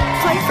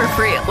 Play for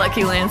free at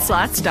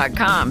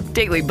LuckyLandSlots.com.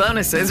 Daily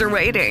bonuses are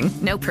waiting.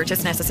 No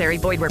purchase necessary.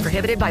 Void where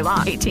prohibited by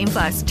law.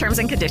 18+. Terms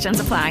and conditions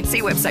apply.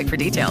 See website for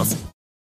details.